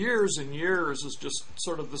years and years is just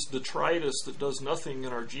sort of this detritus that does nothing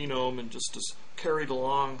in our genome and just is carried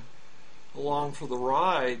along for the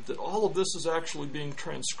ride, that all of this is actually being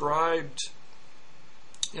transcribed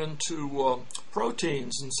into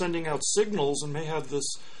proteins and sending out signals, and may have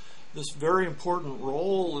this very important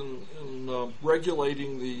role in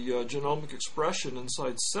regulating the genomic expression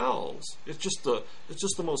inside cells. It's just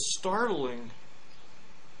the most startling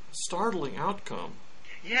outcome.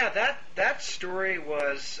 Yeah, that story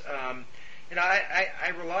was.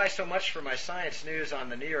 I rely so much for my science news on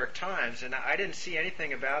the New York Times, and I didn't see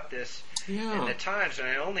anything about this in the Times, and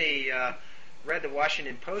I only read the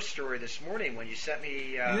Washington Post story this morning when you sent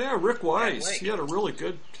me. Rick Weiss. He had a really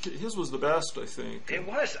good. His was the best, I think. It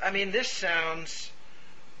was. I mean, this sounds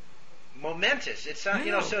momentous. It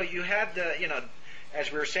sounds. So you had the.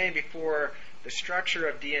 As we were saying before, the structure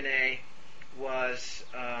of DNA was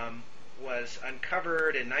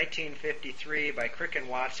uncovered in 1953 by Crick and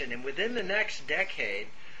Watson, and within the next decade,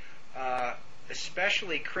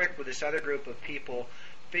 especially Crick with this other group of people,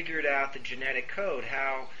 figured out the genetic code,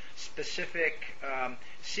 how specific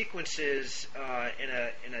sequences in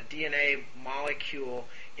a DNA molecule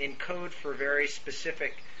encode for very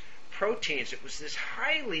specific proteins. It was this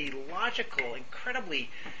highly logical, incredibly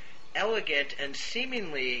elegant, and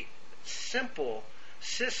seemingly simple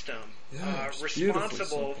system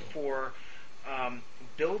responsible for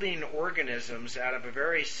building organisms out of a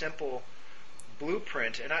very simple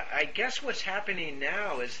blueprint. And I guess what's happening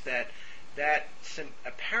now is that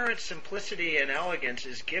apparent simplicity and elegance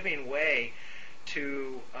is giving way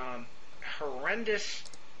to horrendous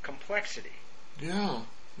complexity. Yeah.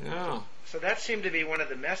 So that seemed to be one of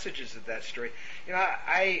the messages of that story.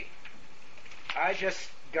 I just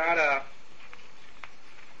got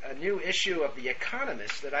a new issue of The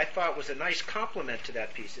Economist that I thought was a nice complement to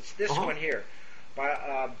that piece. It's this one here,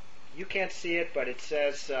 by you can't see it, but it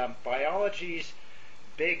says Biology's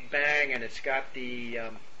Big Bang, and it's got the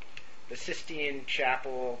Sistine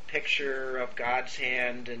Chapel picture of God's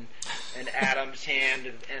hand and Adam's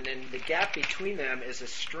hand, and in the gap between them is a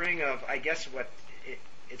string of, I guess what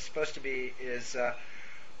it's supposed to be is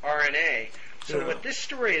RNA. So what this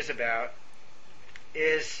story is about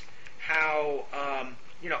is how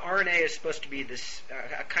RNA is supposed to be this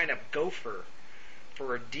a kind of gopher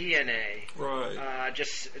for DNA, right?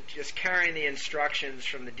 Just carrying the instructions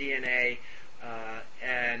from the DNA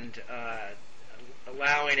and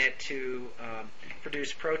allowing it to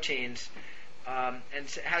produce proteins, and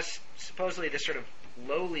has supposedly this sort of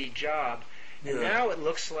lowly job. And now it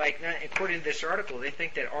looks like, according to this article, they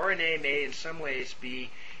think that RNA may in some ways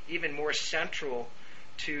be even more central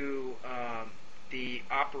to the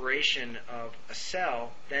operation of a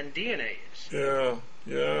cell than DNA is.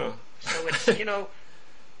 Yeah. So it's,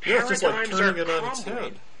 it's just like paradigms turning are it on its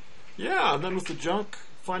crumbling. head. Yeah, and then with the junk,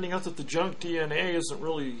 finding out that the junk DNA isn't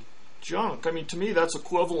really junk. I mean, to me, that's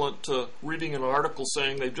equivalent to reading an article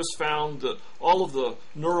saying they've just found that all of the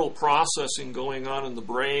neural processing going on in the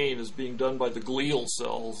brain is being done by the glial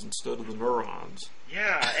cells instead of the neurons.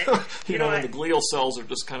 Yeah. And the glial cells are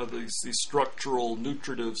just kind of these structural,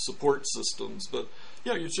 nutritive support systems. But,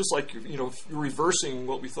 yeah, it's just like, you're reversing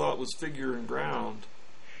what we thought was figure and ground.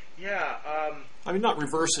 Yeah. I mean, not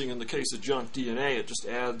reversing in the case of junk DNA. It just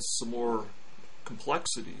adds some more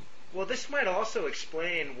complexity. Well, this might also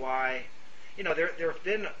explain why, there have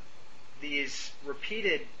been these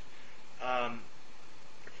repeated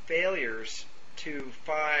failures to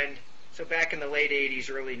find. So back in the late 80s,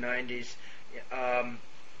 early 90s,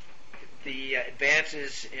 the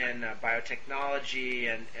advances in biotechnology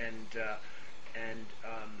and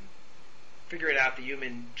figuring out the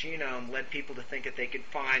human genome led people to think that they could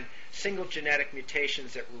find single genetic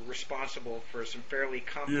mutations that were responsible for some fairly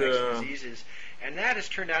complex diseases, and that has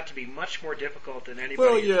turned out to be much more difficult than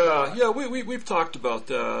anybody. Well, we've talked about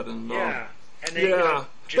that, and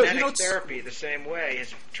genetic therapy the same way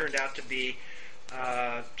has turned out to be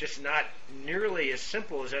just not nearly as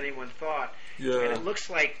simple as anyone thought. Yeah. And it looks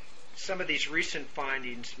like some of these recent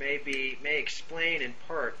findings may explain in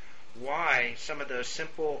part why some of those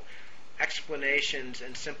simple explanations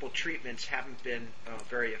and simple treatments haven't been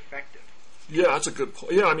very effective. Yeah, that's a good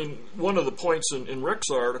point. Yeah, I mean, one of the points in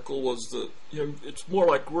Rick's article was that it's more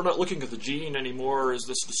like we're not looking at the gene anymore as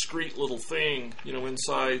this discrete little thing,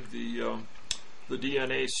 inside the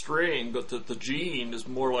DNA string, but that the gene is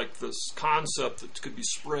more like this concept that could be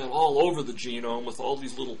spread all over the genome with all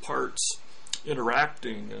these little parts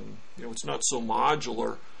interacting, and it's not so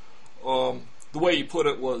modular. The way he put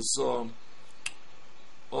it was,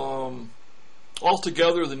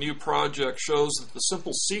 altogether, the new project shows that the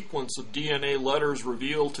simple sequence of DNA letters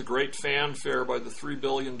revealed to great fanfare by the $3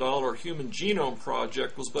 billion Human Genome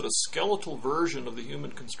Project was but a skeletal version of the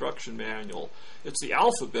Human Construction Manual. It's the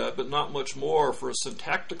alphabet, but not much more, for a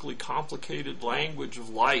syntactically complicated language of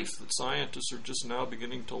life that scientists are just now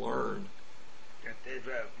beginning to learn.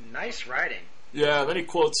 Nice writing. Yeah, then he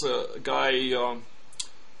quotes a guy,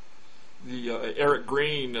 Eric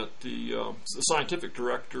Green, the scientific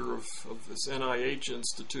director of this NIH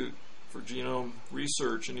Institute for Genome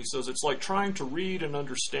Research, and he says it's like trying to read and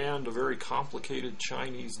understand a very complicated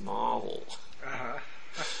Chinese novel.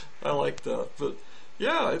 I like that, but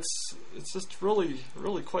yeah, it's just really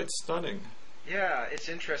quite stunning. Yeah, it's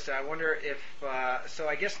interesting. I wonder if so.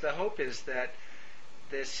 I guess the hope is that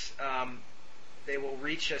this they will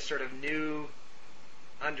reach a sort of new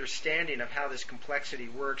understanding of how this complexity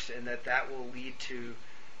works, and that will lead to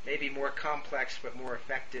maybe more complex but more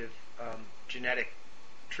effective genetic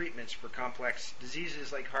treatments for complex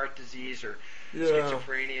diseases like heart disease or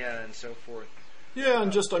schizophrenia and so forth. Yeah,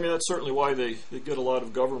 and that's certainly why they get a lot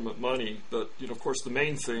of government money, but of course the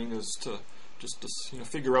main thing is to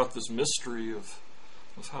figure out this mystery of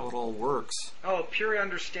how it all works. Oh, pure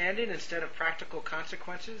understanding instead of practical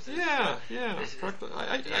consequences? Don't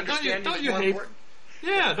you hate?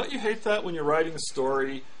 Yeah, don't you hate that when you're writing a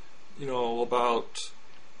story, about,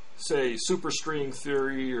 say, superstring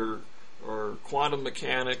theory or quantum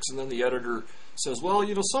mechanics, and then the editor says, well,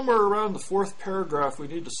 somewhere around the fourth paragraph we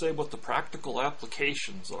need to say what the practical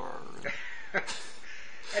applications are.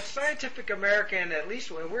 At Scientific American, at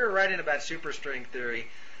least when we were writing about superstring theory,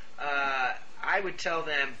 I would tell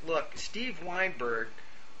them, look, Steve Weinberg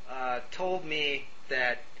told me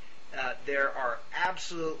that there are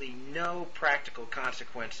absolutely no practical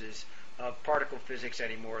consequences of particle physics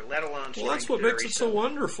anymore, let alone string Well, that's what theory. makes it so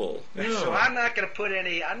wonderful. Yeah. So I'm not going to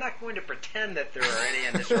pretend that there are any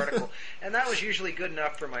in this article, and that was usually good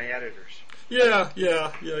enough for my editors. Yeah.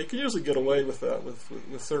 You can usually get away with that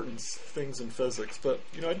with certain things in physics, but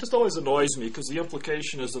it just always annoys me because the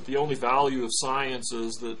implication is that the only value of science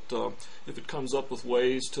is that if it comes up with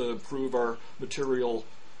ways to improve our material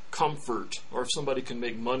comfort, or if somebody can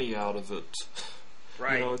make money out of it.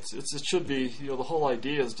 Right. It should be. The whole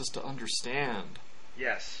idea is just to understand.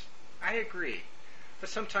 Yes, I agree. But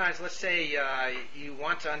sometimes, let's say you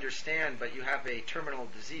want to understand, but you have a terminal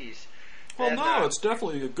disease. Well, no, it's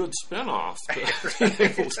definitely a good spin-off.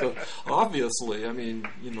 Obviously, I mean,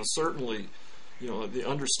 certainly, the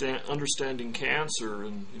understanding cancer,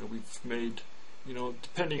 and we've made,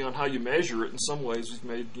 depending on how you measure it, in some ways we've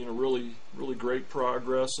made, really, really great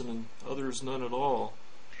progress, and in others, none at all.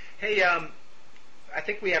 Hey, I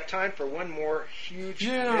think we have time for one more huge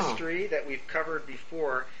mystery that we've covered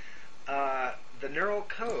before. The neural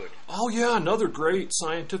code. Oh yeah, another great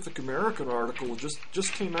Scientific American article just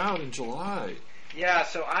came out in July. Yeah,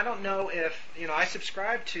 so I don't know if I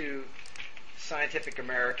subscribe to Scientific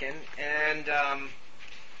American, and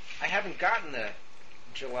I haven't gotten the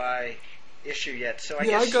July issue yet. So I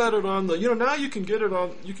guess I got it on the. Now you can get it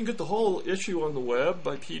on. You can get the whole issue on the web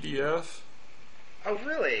by PDF. Oh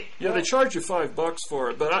really? Yeah, they charge you $5 for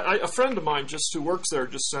it. But a friend of mine who works there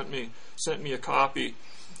just sent me a copy,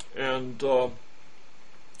 and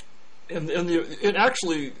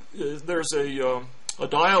actually there's a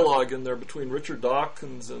dialogue in there between Richard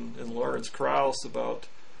Dawkins and Lawrence Krauss about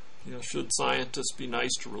should scientists be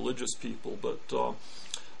nice to religious people, but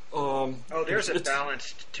there's a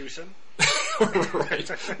balanced twosome.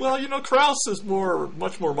 Right. Well, Krauss is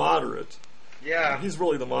much more moderate. Yeah, he's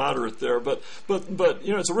really the moderate there, but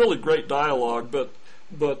it's a really great dialogue. But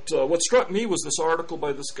what struck me was this article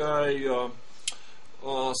by this guy,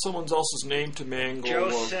 someone else's name to mangle.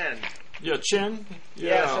 Joe Sen. Yeah, Chen.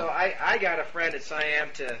 Yeah. So I got a friend at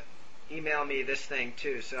SciAm to email me this thing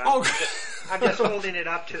too. So I'm just holding it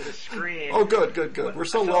up to the screen. Oh, good. We're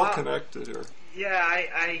so well connected here. Yeah,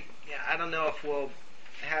 I don't know if we'll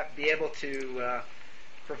be able to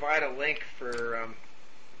provide a link for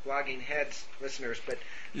Blogging Heads listeners, but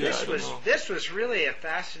this was really a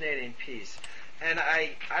fascinating piece, and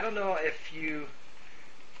I don't know if you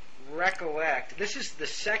recollect. This is the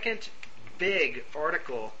second big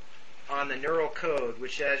article on the neural code,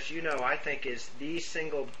 which, as you know, I think is the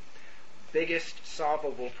single biggest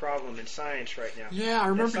solvable problem in science right now. Yeah, I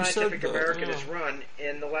remember you said that. Scientific American has run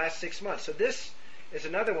in the last 6 months. So this is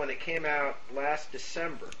another one that came out last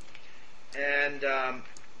December, and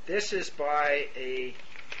this is by the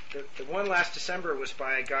one last December was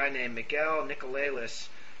by a guy named Miguel Nicolelis,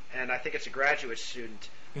 and I think it's a graduate student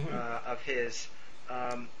of his.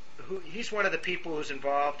 He's one of the people who's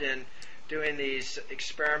involved in doing these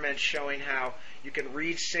experiments showing how you can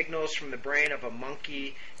read signals from the brain of a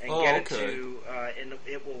monkey and get it to, and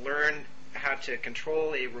it will learn how to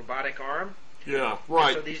control a robotic arm. Yeah,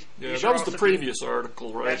 right. So these that was the previous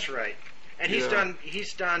article, right? That's right. And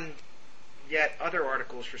he's done yet other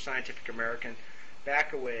articles for Scientific American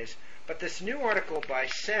back a ways. But this new article by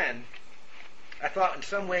Sen, I thought in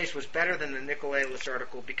some ways was better than the Nicolelis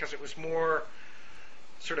article because it was more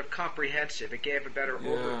sort of comprehensive. It gave a better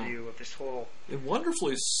overview of this whole... And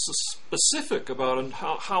wonderfully specific about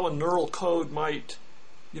how a neural code might,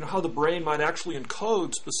 how the brain might actually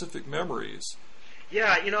encode specific memories.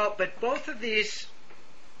 Yeah, but both of these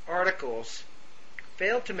articles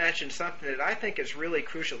failed to mention something that I think is really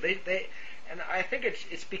crucial. And I think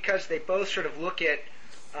it's because they both sort of look at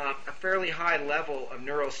a fairly high level of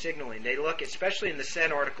neural signaling. They look, especially in the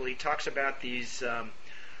Sen article, he talks about these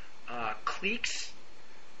cliques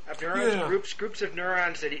of neurons, groups of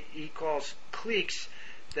neurons that he calls cliques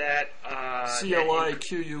that...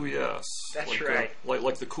 CLIQUES. That's right.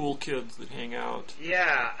 Like the cool kids that hang out.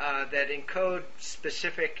 Yeah, that encode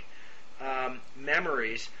specific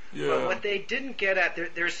memories. Yeah. But what they didn't get at,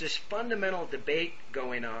 there's this fundamental debate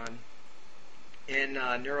going on in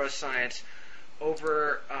neuroscience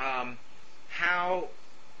over how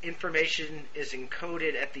information is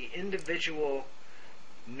encoded at the individual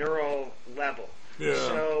neural level. Yeah.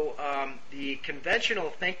 So the conventional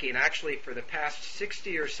thinking, actually for the past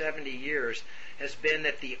 60 or 70 years, has been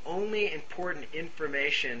that the only important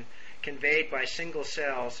information conveyed by single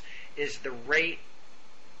cells is the rate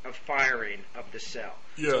of firing of the cell.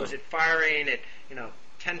 Yeah. So is it firing at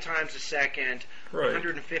 10 times a second, right,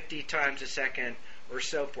 150 times a second, or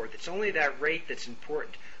so forth? It's only that rate that's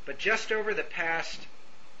important. But just over the past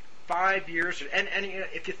 5 years, and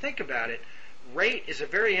if you think about it, rate is a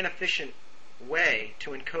very inefficient way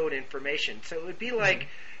to encode information. So it would be like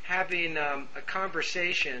having a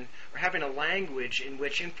conversation or having a language in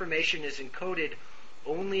which information is encoded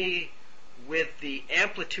only with the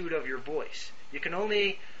amplitude of your voice. You can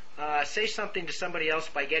only say something to somebody else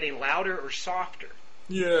by getting louder or softer.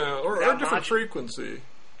 Yeah, or different frequency.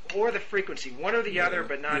 Or the frequency, one or the other,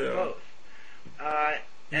 but not both.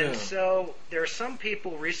 And so there are some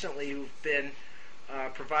people recently who've been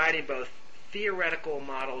providing both theoretical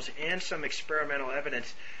models and some experimental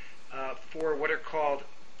evidence for what are called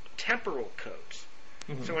temporal codes.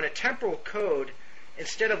 Mm-hmm. So in a temporal code,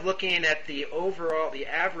 instead of looking at the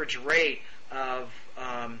average rate of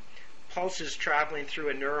pulses traveling through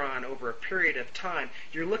a neuron over a period of time,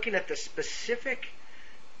 you're looking at the specific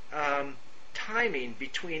timing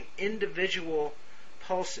between individual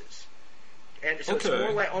pulses. And so it's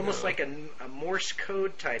more like almost like a Morse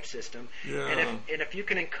code type system. Yeah. And if you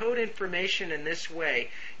can encode information in this way,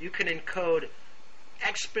 you can encode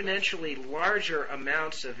exponentially larger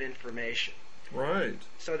amounts of information. Right.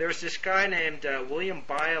 So there's this guy named William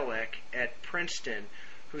Bialek at Princeton,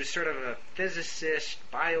 who's sort of a physicist,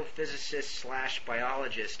 biophysicist /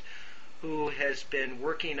 biologist, who has been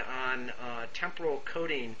working on temporal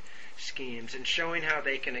coding schemes and showing how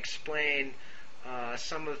they can explain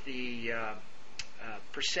some of the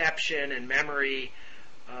perception and memory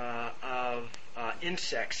of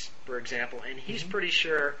insects, for example. And he's pretty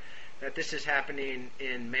sure that this is happening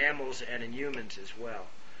in mammals and in humans as well.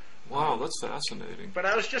 Wow, that's fascinating. But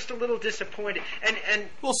I was just a little disappointed. And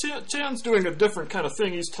well, Cian's doing a different kind of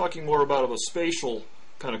thing. He's talking more about a spatial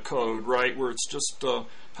kind of code, right, where it's just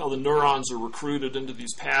how the neurons are recruited into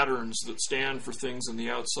these patterns that stand for things in the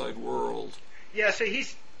outside world. Yeah, so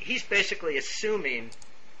he's basically assuming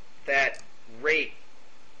that rate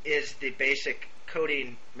is the basic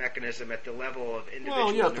coding mechanism at the level of individual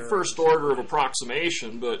Well, yeah, at neurons. the first order of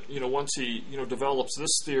approximation, but once he develops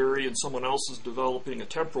this theory and someone else is developing a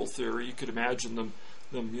temporal theory, you could imagine them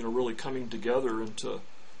really coming together into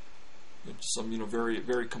some very,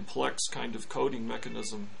 very complex kind of coding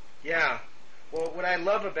mechanism. Yeah. Well, what I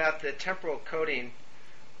love about the temporal coding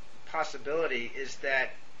possibility is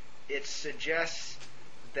that it suggests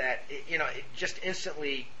that it just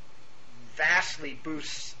instantly vastly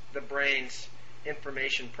boosts the brain's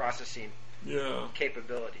information processing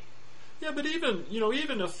capability. Yeah, but even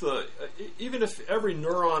if every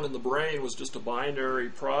neuron in the brain was just a binary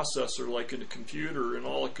processor like in a computer, and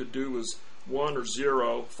all it could do was 1 or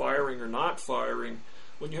 0, firing or not firing,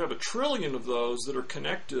 when you have 1 trillion of those that are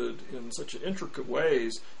connected in such intricate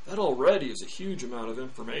ways, that already is a huge amount of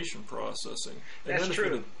information processing. That's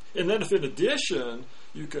true. And then if in addition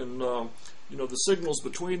you can, the signals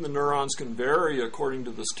between the neurons can vary according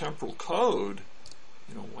to this temporal code,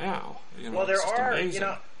 wow. Well, there are, amazing.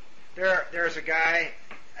 There's a guy,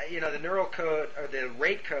 the neural code, or the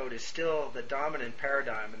rate code is still the dominant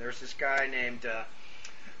paradigm, and there's this guy named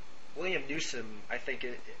William Newsom, I think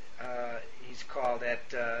he's called, at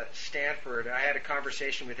Stanford. I had a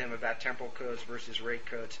conversation with him about temporal codes versus rate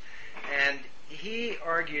codes, and he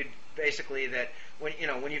argued basically that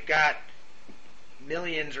when you've got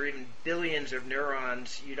millions or even billions of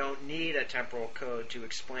neurons, you don't need a temporal code to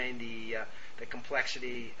explain the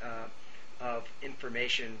complexity of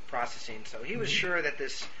information processing. So he was sure that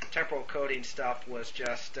this temporal coding stuff was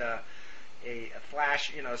just a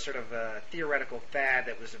flash, sort of a theoretical fad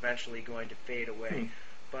that was eventually going to fade away.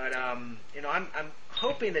 But I'm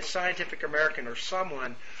hoping that Scientific American or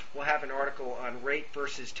someone will have an article on rate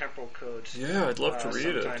versus temporal codes. Yeah, I'd love to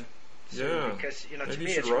read it. Soon, yeah, because maybe to me you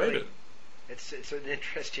should it's write really, it. It's an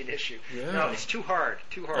interesting issue. Yeah. No, it's too hard.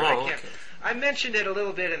 Oh, I can't. okay. I mentioned it a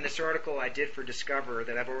little bit in this article I did for Discover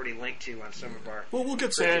that I've already linked to on some of our. Well, we'll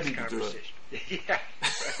get Sandy to do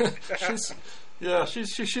it. Yeah.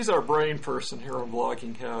 She's our brain person here on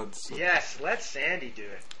Blogging Heads. So. Yes, let Sandy do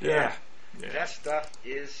it. Yeah. That stuff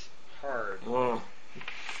is hard.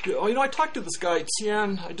 I talked to this guy,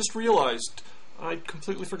 Cian. I just realized I'd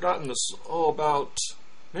completely forgotten this. About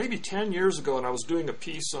maybe 10 years ago, and I was doing a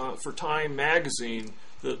piece for Time magazine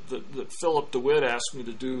that Philip DeWitt asked me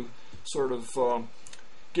to do, sort of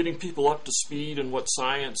getting people up to speed in what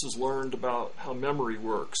science has learned about how memory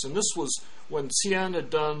works. And this was when Cian had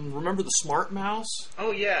done, remember the smart mouse?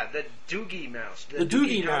 Oh, yeah, the Doogie mouse. The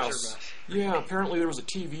Doogie mouse. Yeah, apparently there was a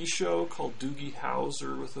TV show called Doogie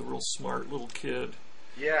Howser with a real smart little kid.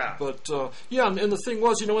 Yeah. But, and the thing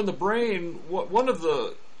was, in the brain, one of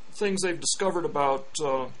the things they've discovered about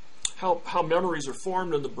how memories are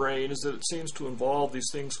formed in the brain is that it seems to involve these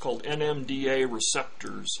things called NMDA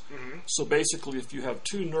receptors. Mm-hmm. So basically, if you have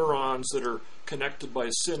 2 neurons that are connected by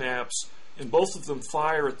a synapse, and both of them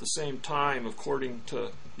fire at the same time according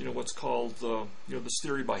to what's called this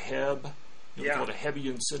theory by Hebb. Called a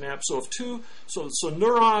Hebbian synapse. So if so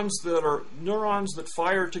neurons that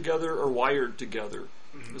fire together are wired together.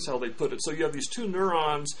 Mm-hmm. Is how they put it. So you have these two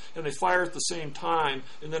neurons, and they fire at the same time,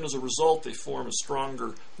 and then as a result, they form a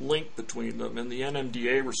stronger link between them. And the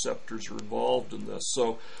NMDA receptors are involved in this.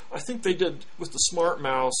 So I think they did with the smart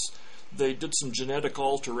mouse. They did some genetic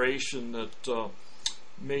alteration that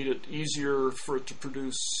made it easier for it to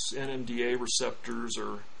produce NMDA receptors,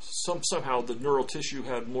 or somehow the neural tissue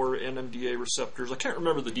had more NMDA receptors. I can't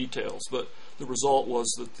remember the details, but the result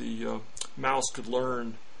was that the mouse could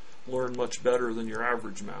learn much better than your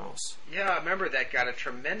average mouse. Yeah, I remember that got a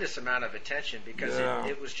tremendous amount of attention because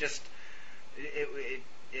it was just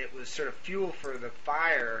it was sort of fuel for the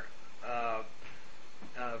fire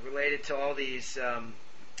related to all these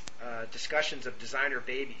discussions of designer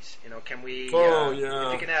babies. Can we?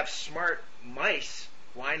 If we can have smart mice,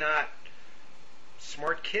 why not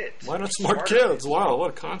smart kids? Why not smart kids? Wow,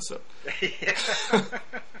 what a concept!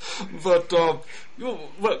 But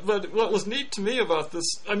what was neat to me about this,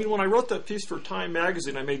 I mean, when I wrote that piece for Time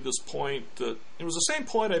magazine, I made this point that it was the same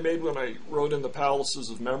point I made when I wrote in the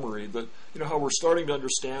Palaces of Memory, that how we're starting to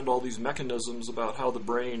understand all these mechanisms about how the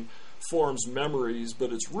brain forms memories,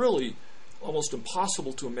 but it's really almost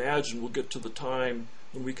impossible to imagine we'll get to the time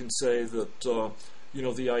when we can say that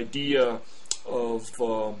the idea of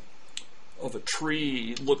a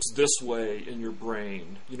tree looks this way in your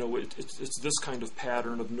brain. It's this kind of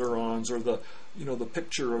pattern of neurons, or the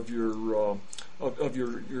picture of your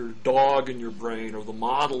dog in your brain, or the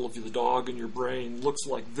model of the dog in your brain looks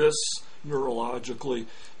like this neurologically.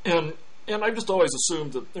 And I just always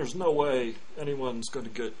assumed that there's no way anyone's going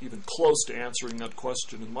to get even close to answering that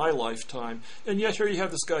question in my lifetime. And yet here you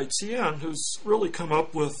have this guy, Tien, who's really come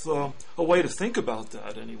up with a way to think about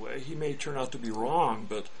that anyway. He may turn out to be wrong,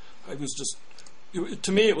 but I was just...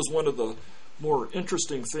 to me, it was one of the more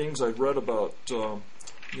interesting things I've read about the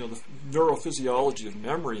neurophysiology of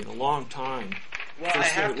memory in a long time. Well, I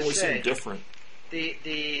have to really say, seemed different.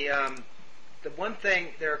 The one thing...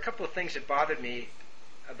 There are a couple of things that bothered me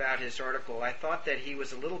about his article. I thought that he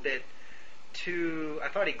was a little bit too... I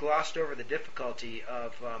thought he glossed over the difficulty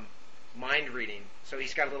of mind reading. So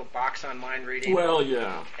he's got a little box on mind reading. Well,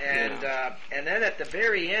 yeah. And then at the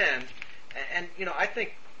very end, and I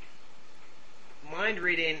think mind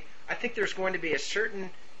reading, I think there's going to be a certain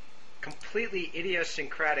completely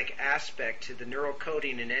idiosyncratic aspect to the neural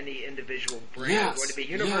coding in any individual brain. Yes, There are going to be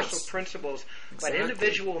universal principles, exactly. but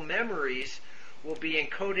individual memories will be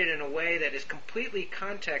encoded in a way that is completely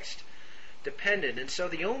context dependent. And so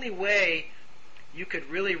the only way you could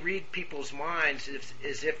really read people's minds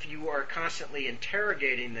is if you are constantly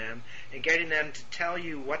interrogating them and getting them to tell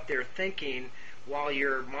you what they're thinking while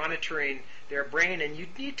you're monitoring their brain. And you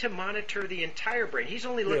need to monitor the entire brain. He's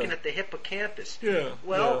only looking at the hippocampus.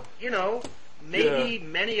 Maybe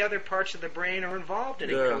many other parts of the brain are involved in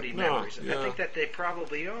encoding memories. And I think that they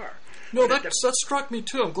probably are. No, that struck me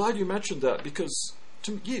too. I'm glad you mentioned that, because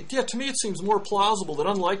to me it seems more plausible that,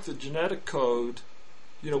 unlike the genetic code,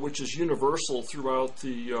 which is universal throughout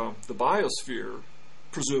the biosphere,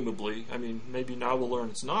 presumably. I mean, maybe now we'll learn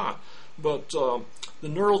it's not. But the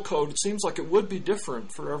neural code, it seems like it would be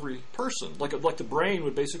different for every person. Like the brain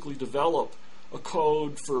would basically develop a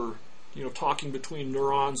code for talking between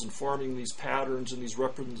neurons and forming these patterns and these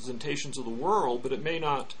representations of the world, but it may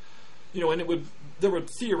not. And there would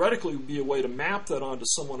theoretically be a way to map that onto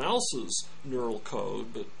someone else's neural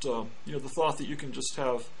code, but the thought that you can just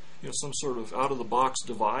have some sort of out-of-the-box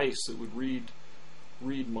device that would read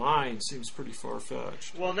minds seems pretty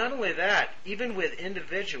far-fetched. Well, not only that, even with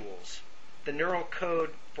individuals, the neural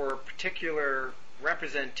code for particular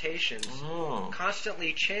representations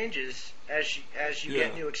constantly changes as you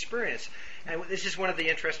get new experience. And this is one of the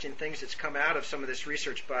interesting things that's come out of some of this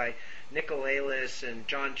research by Nicolelis and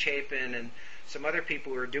John Chapin and some other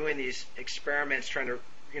people who are doing these experiments trying to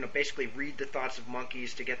basically read the thoughts of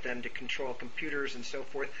monkeys to get them to control computers and so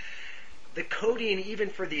forth. The coding, even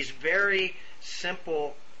for these very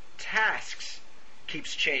simple tasks,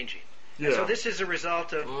 keeps changing. Yeah. And so this is a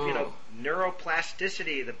result of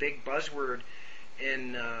neuroplasticity, the big buzzword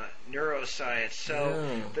in neuroscience.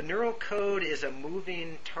 So the neural code is a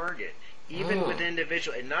moving target, even with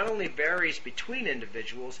individuals. It not only varies between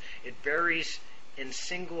individuals, it varies in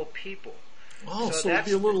single people. Oh, so it'd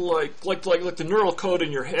be a little like the neural code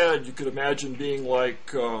in your head. You could imagine being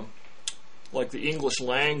like the English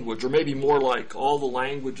language, or maybe more like all the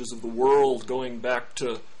languages of the world, going back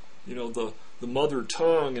to the mother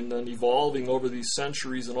tongue, and then evolving over these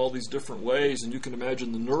centuries in all these different ways. And you can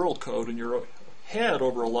imagine the neural code in your head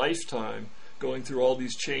over a lifetime, going through all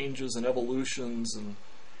these changes and evolutions, and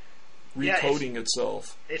recoding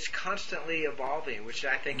itself. It's constantly evolving, which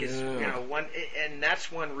I think is one, and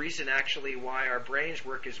that's one reason actually why our brains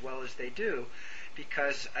work as well as they do,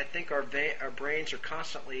 because I think our brains are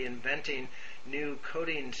constantly inventing new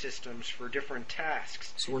coding systems for different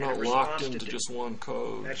tasks. So we're not locked into just one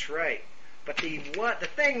code. That's right. But the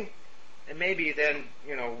thing, and maybe then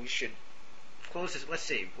we should close this. Let's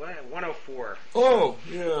see, 104. Oh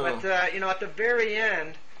yeah. But at the very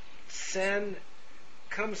end, Sen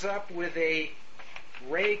comes up with a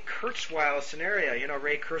Ray Kurzweil scenario.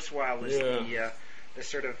 Ray Kurzweil is the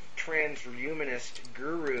sort of transhumanist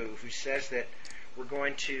guru who says that we're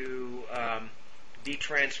going to be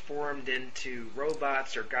transformed into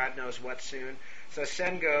robots or God knows what soon. So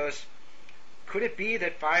Sen goes, could it be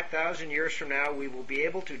that 5,000 years from now we will be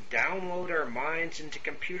able to download our minds into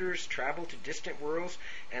computers, travel to distant worlds,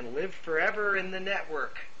 and live forever in the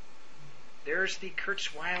network? There's the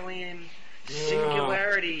Kurzweilian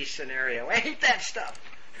singularity scenario. I hate that stuff.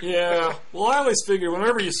 Yeah. Well, I always figure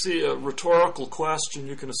whenever you see a rhetorical question,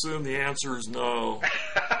 you can assume the answer is no.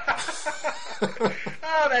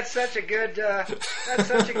 Oh, that's such a good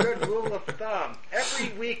rule of thumb.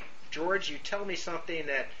 Every week, George, you tell me something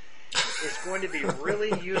that is going to be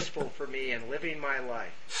really useful for me in living my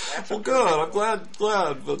life. Well, good. I'm glad.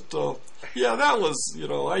 But that was,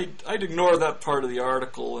 I'd ignore that part of the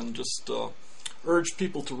article and just urge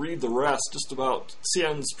people to read the rest, just about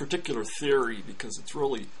Sen's particular theory, because it's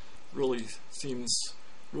really seems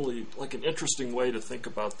really like an interesting way to think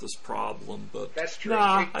about this problem. But that's true.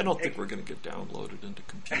 I don't think we're going to get downloaded into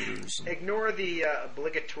computers. Ignore the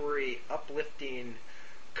obligatory uplifting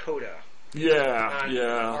coda. On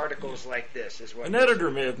articles like this is what an editor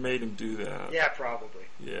may have made him do that. Yeah, probably.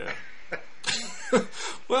 Yeah.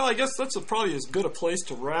 Well, I guess that's probably as good a place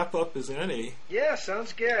to wrap up as any. Yeah,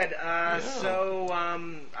 sounds good. So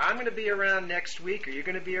I'm going to be around next week. Are you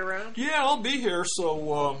going to be around? Yeah, I'll be here.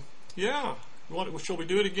 So shall we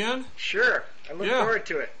do it again? Sure. I look forward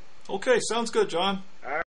to it. Okay, sounds good, John.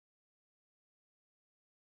 All right.